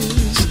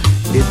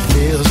 It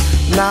feels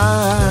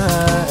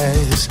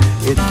nice.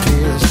 It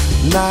feels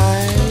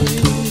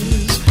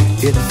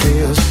nice. It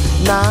feels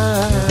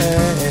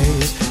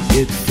nice.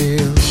 It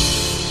feels.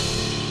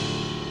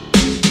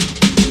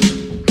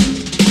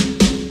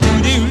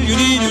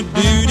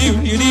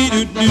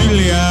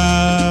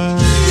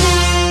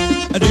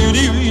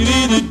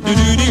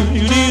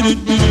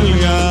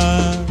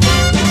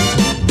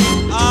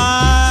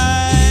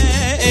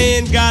 I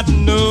ain't got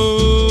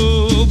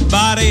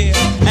nobody,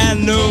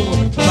 and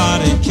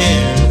nobody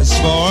cares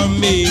for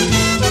me.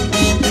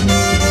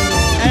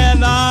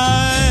 And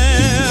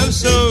I'm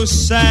so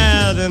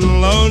sad and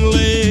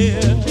lonely.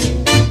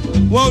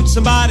 Won't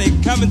somebody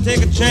come and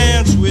take a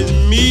chance with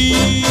me?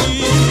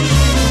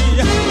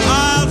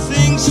 I'll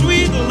sing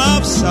sweet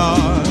love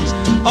songs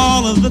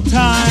all of the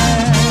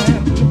time.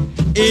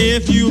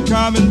 If you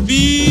come and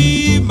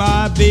be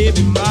my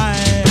baby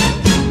mine,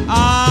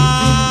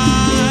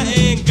 I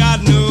ain't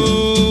got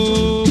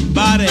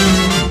nobody,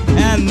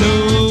 and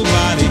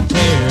nobody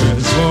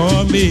cares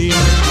for me.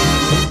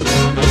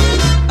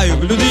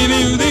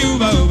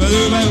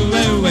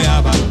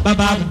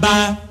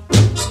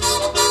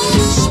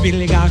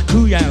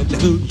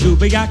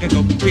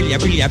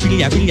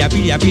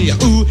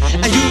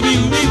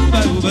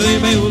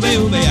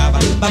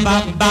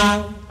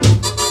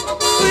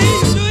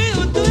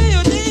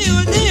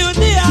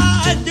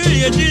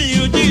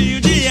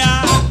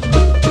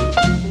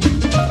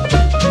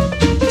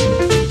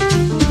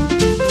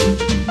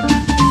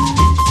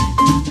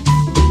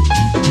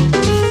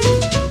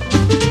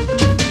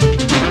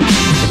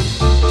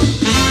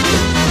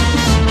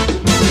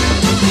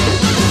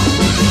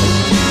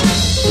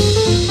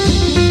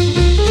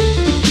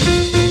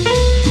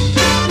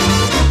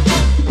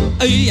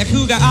 ya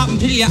kuga up and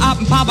pee up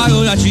and papa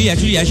oh ya see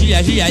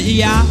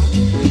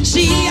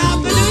ya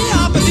ba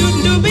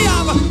do be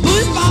up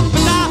who's papa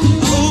na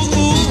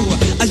ooh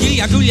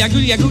ya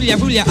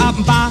gulia up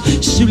and pa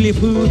suli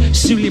poo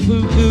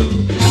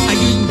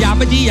ya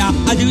ba dia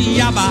adu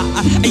ya ba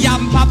ya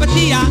papa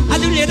dia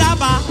adu le da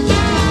ba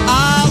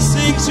I'll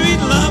sing sweet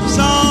love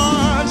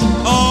songs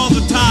all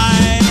the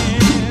time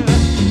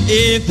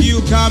if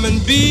you come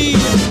and be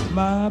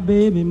my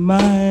baby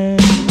mine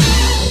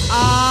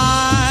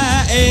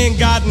I ain't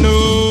got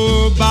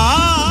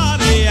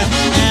nobody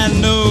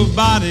and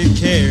nobody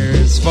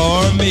cares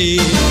for me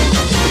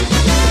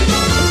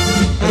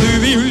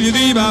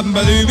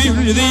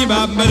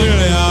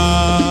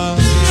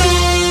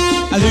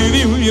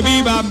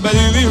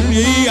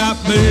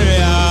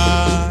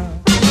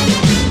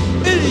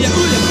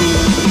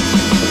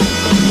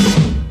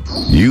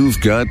You've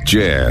got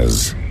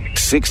jazz.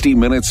 60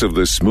 minutes of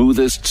the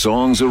smoothest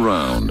songs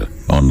around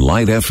on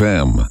Light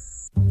FM.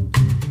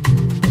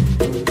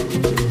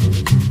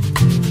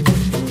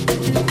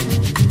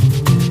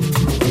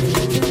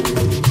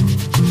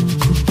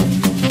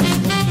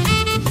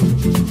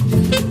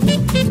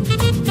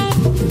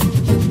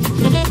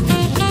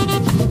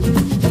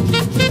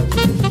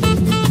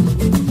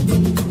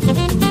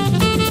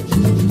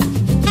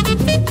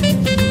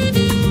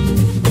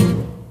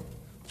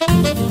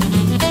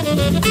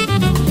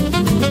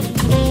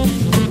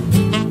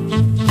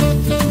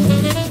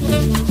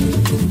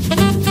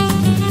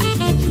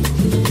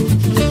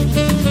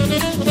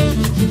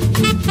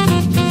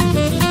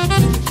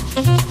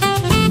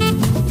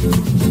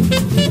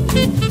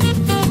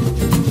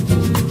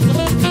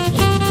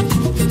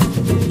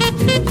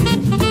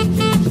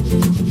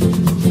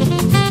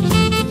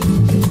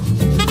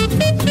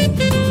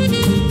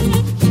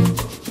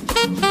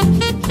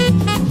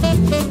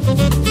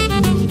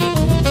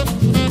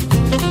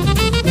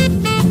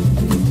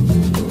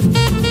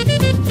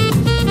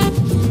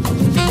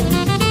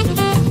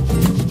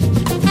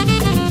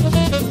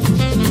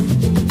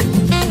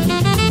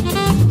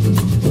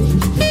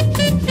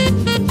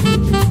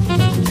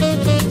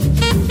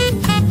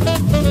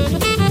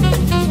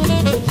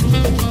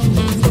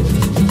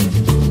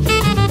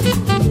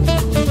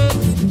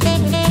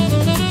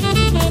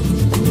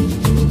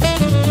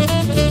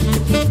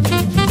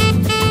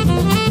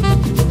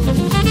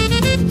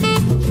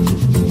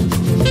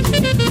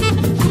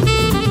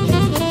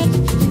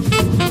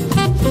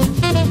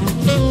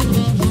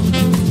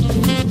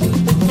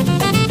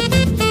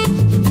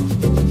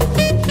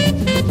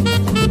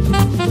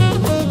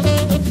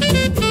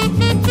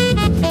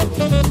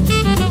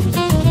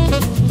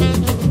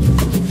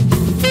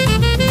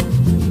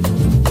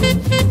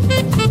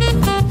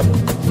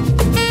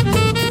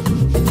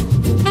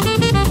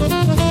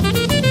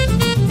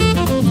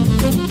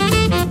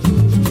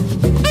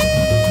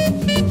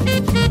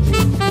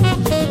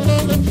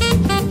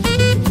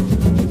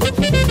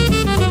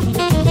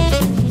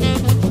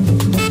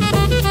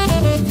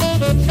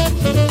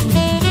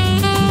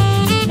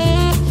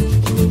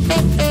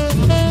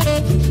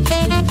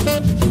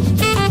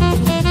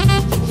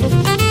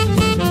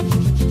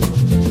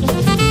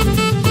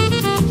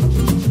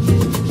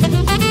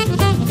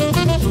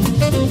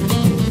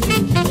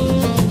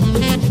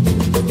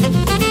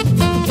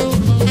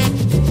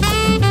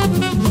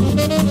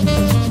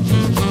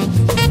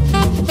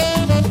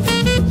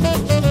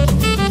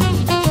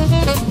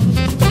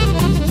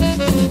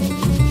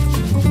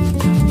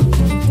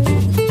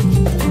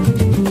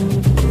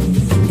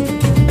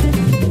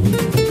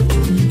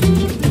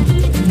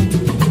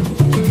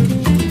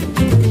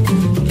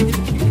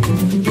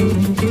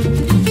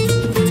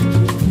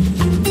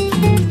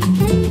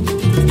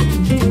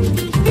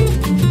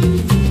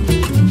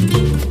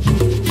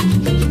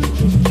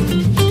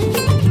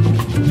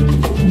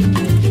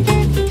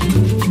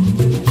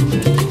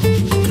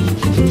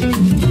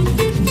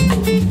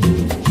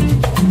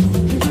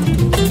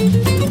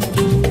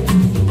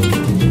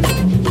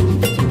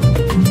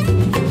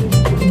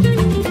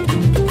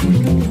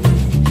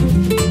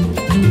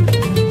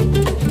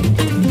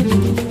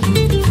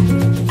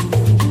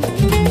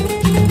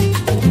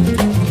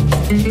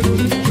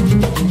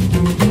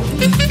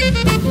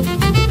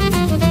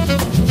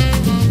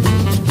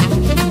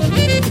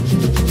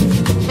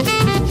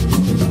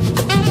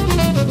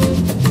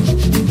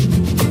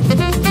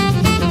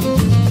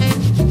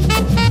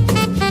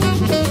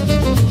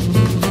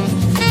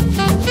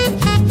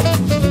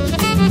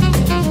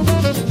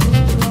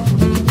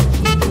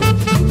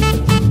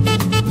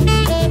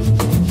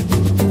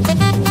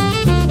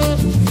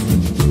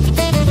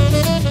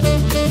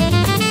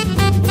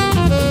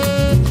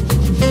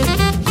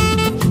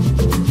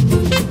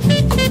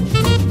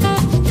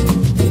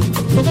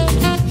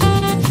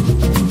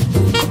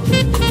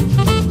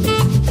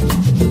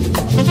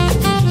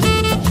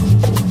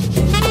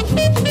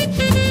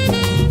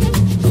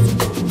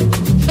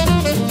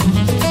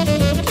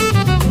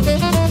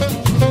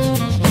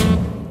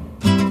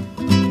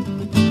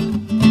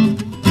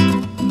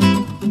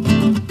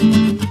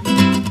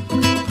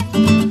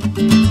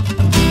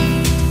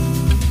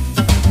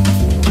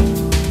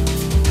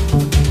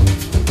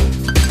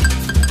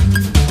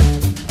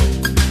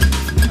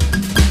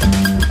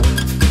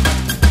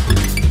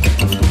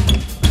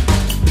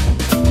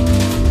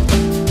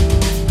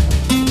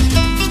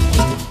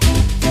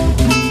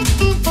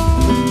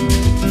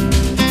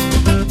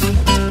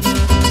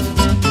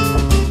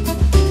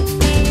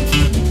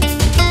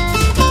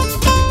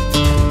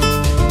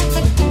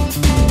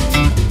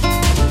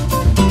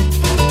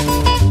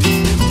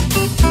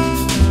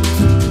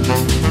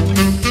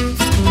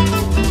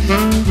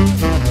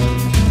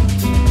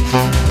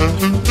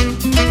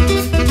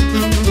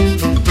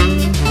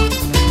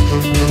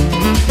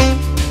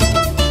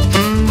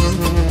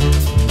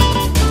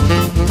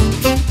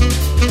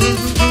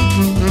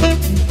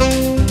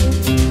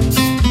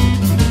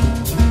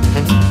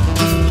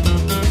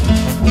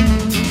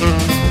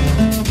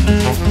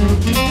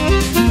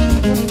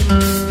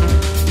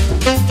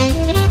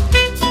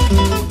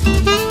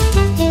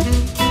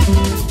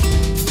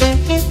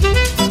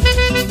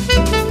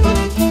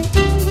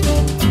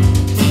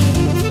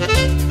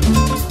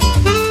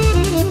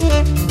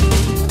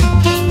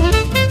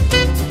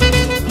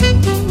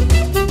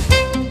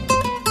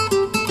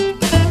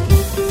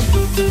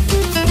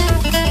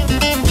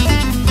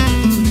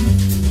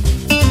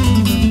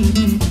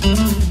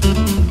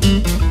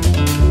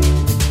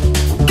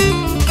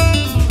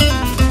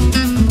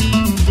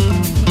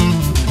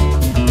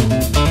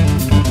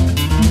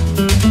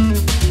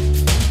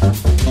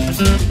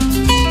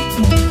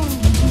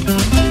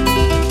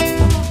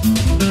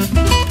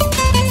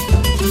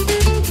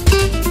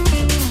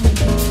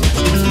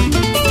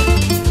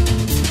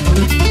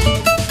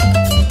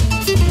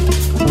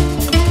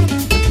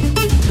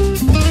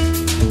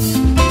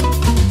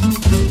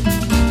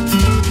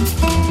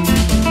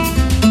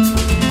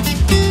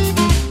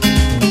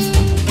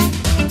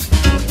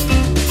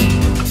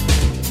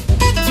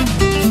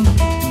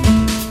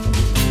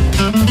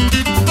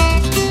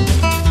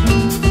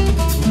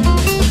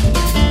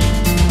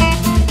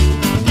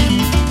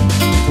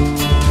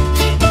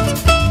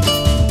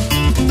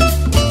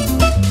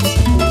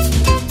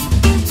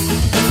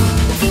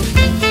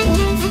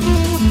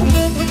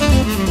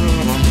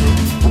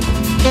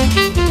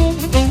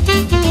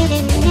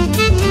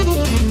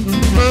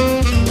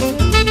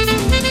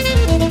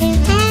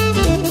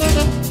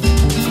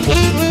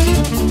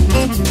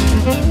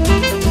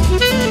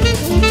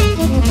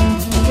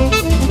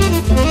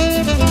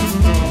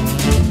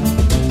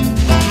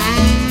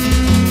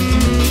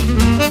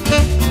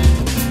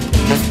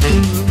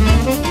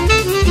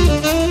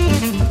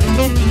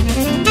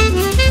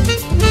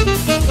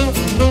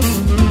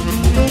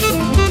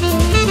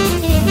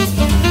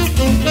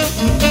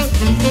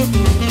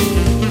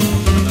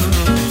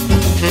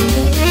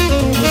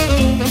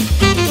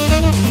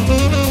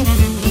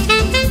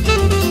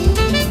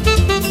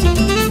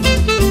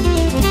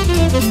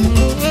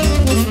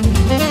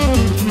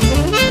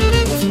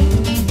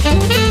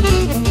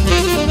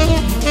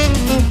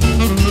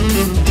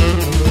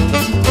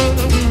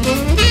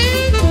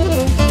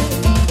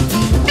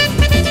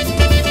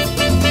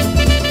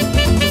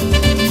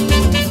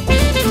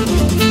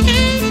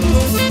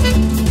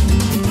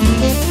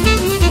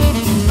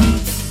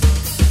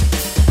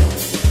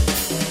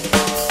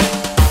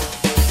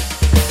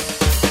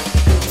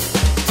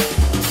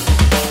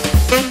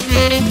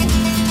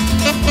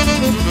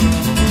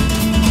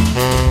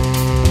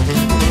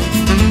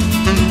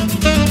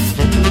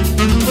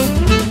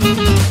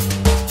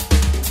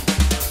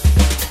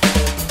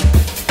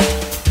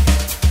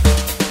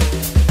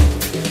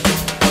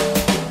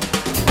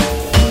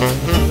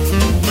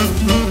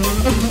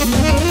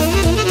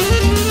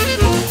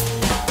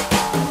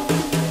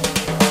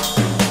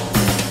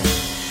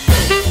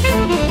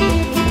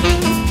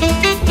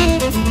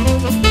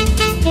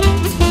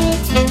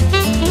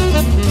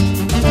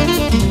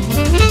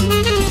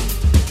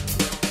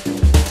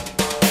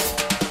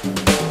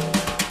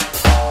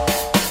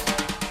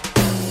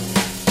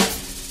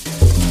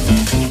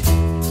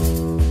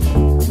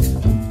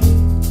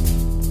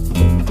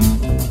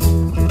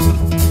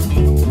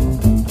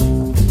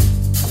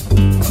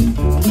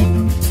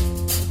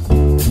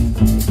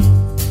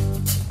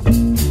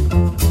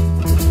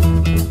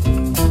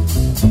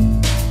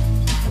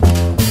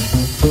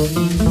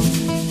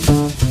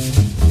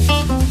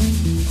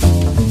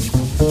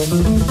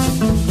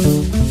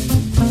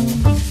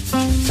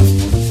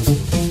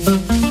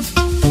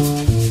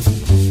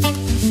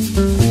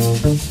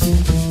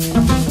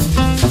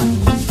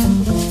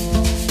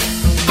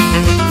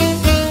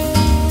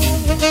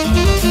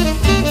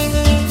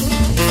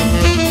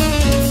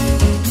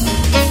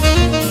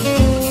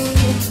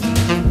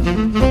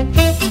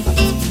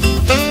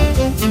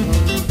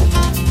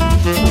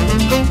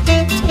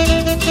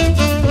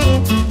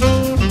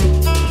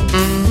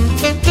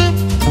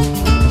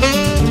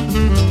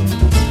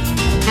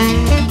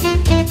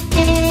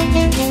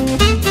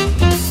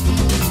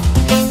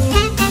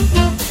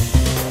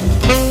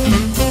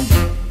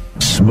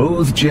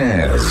 Smooth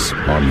Jazz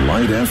on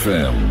Light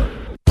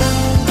FM.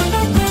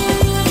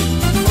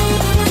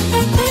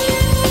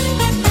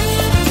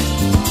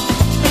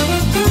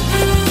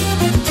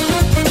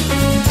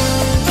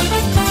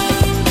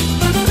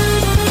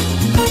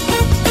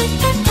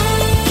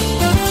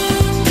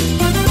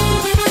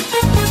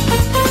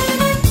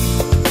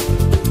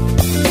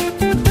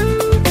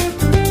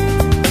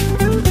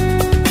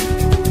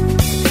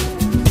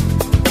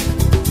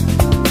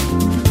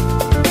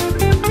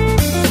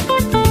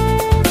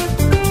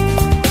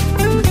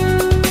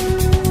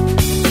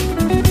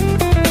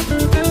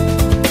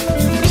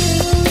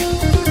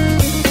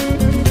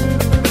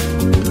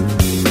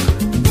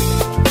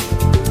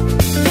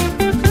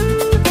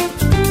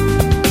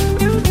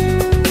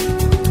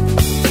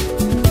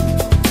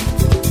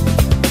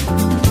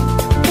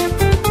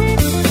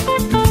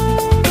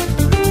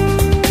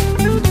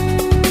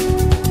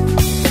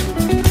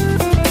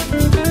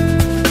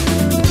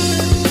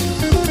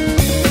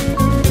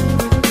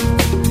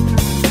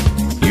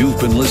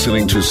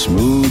 Listening to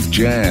Smooth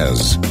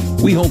Jazz.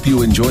 We hope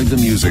you enjoyed the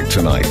music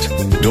tonight.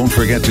 Don't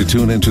forget to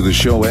tune into the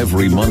show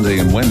every Monday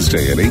and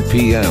Wednesday at 8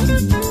 p.m.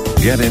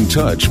 Get in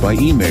touch by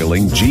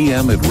emailing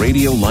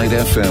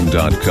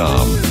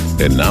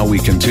gm@radiolightfm.com. And now we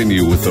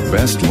continue with the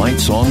best light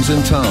songs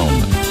in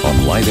town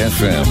on Light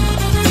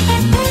FM.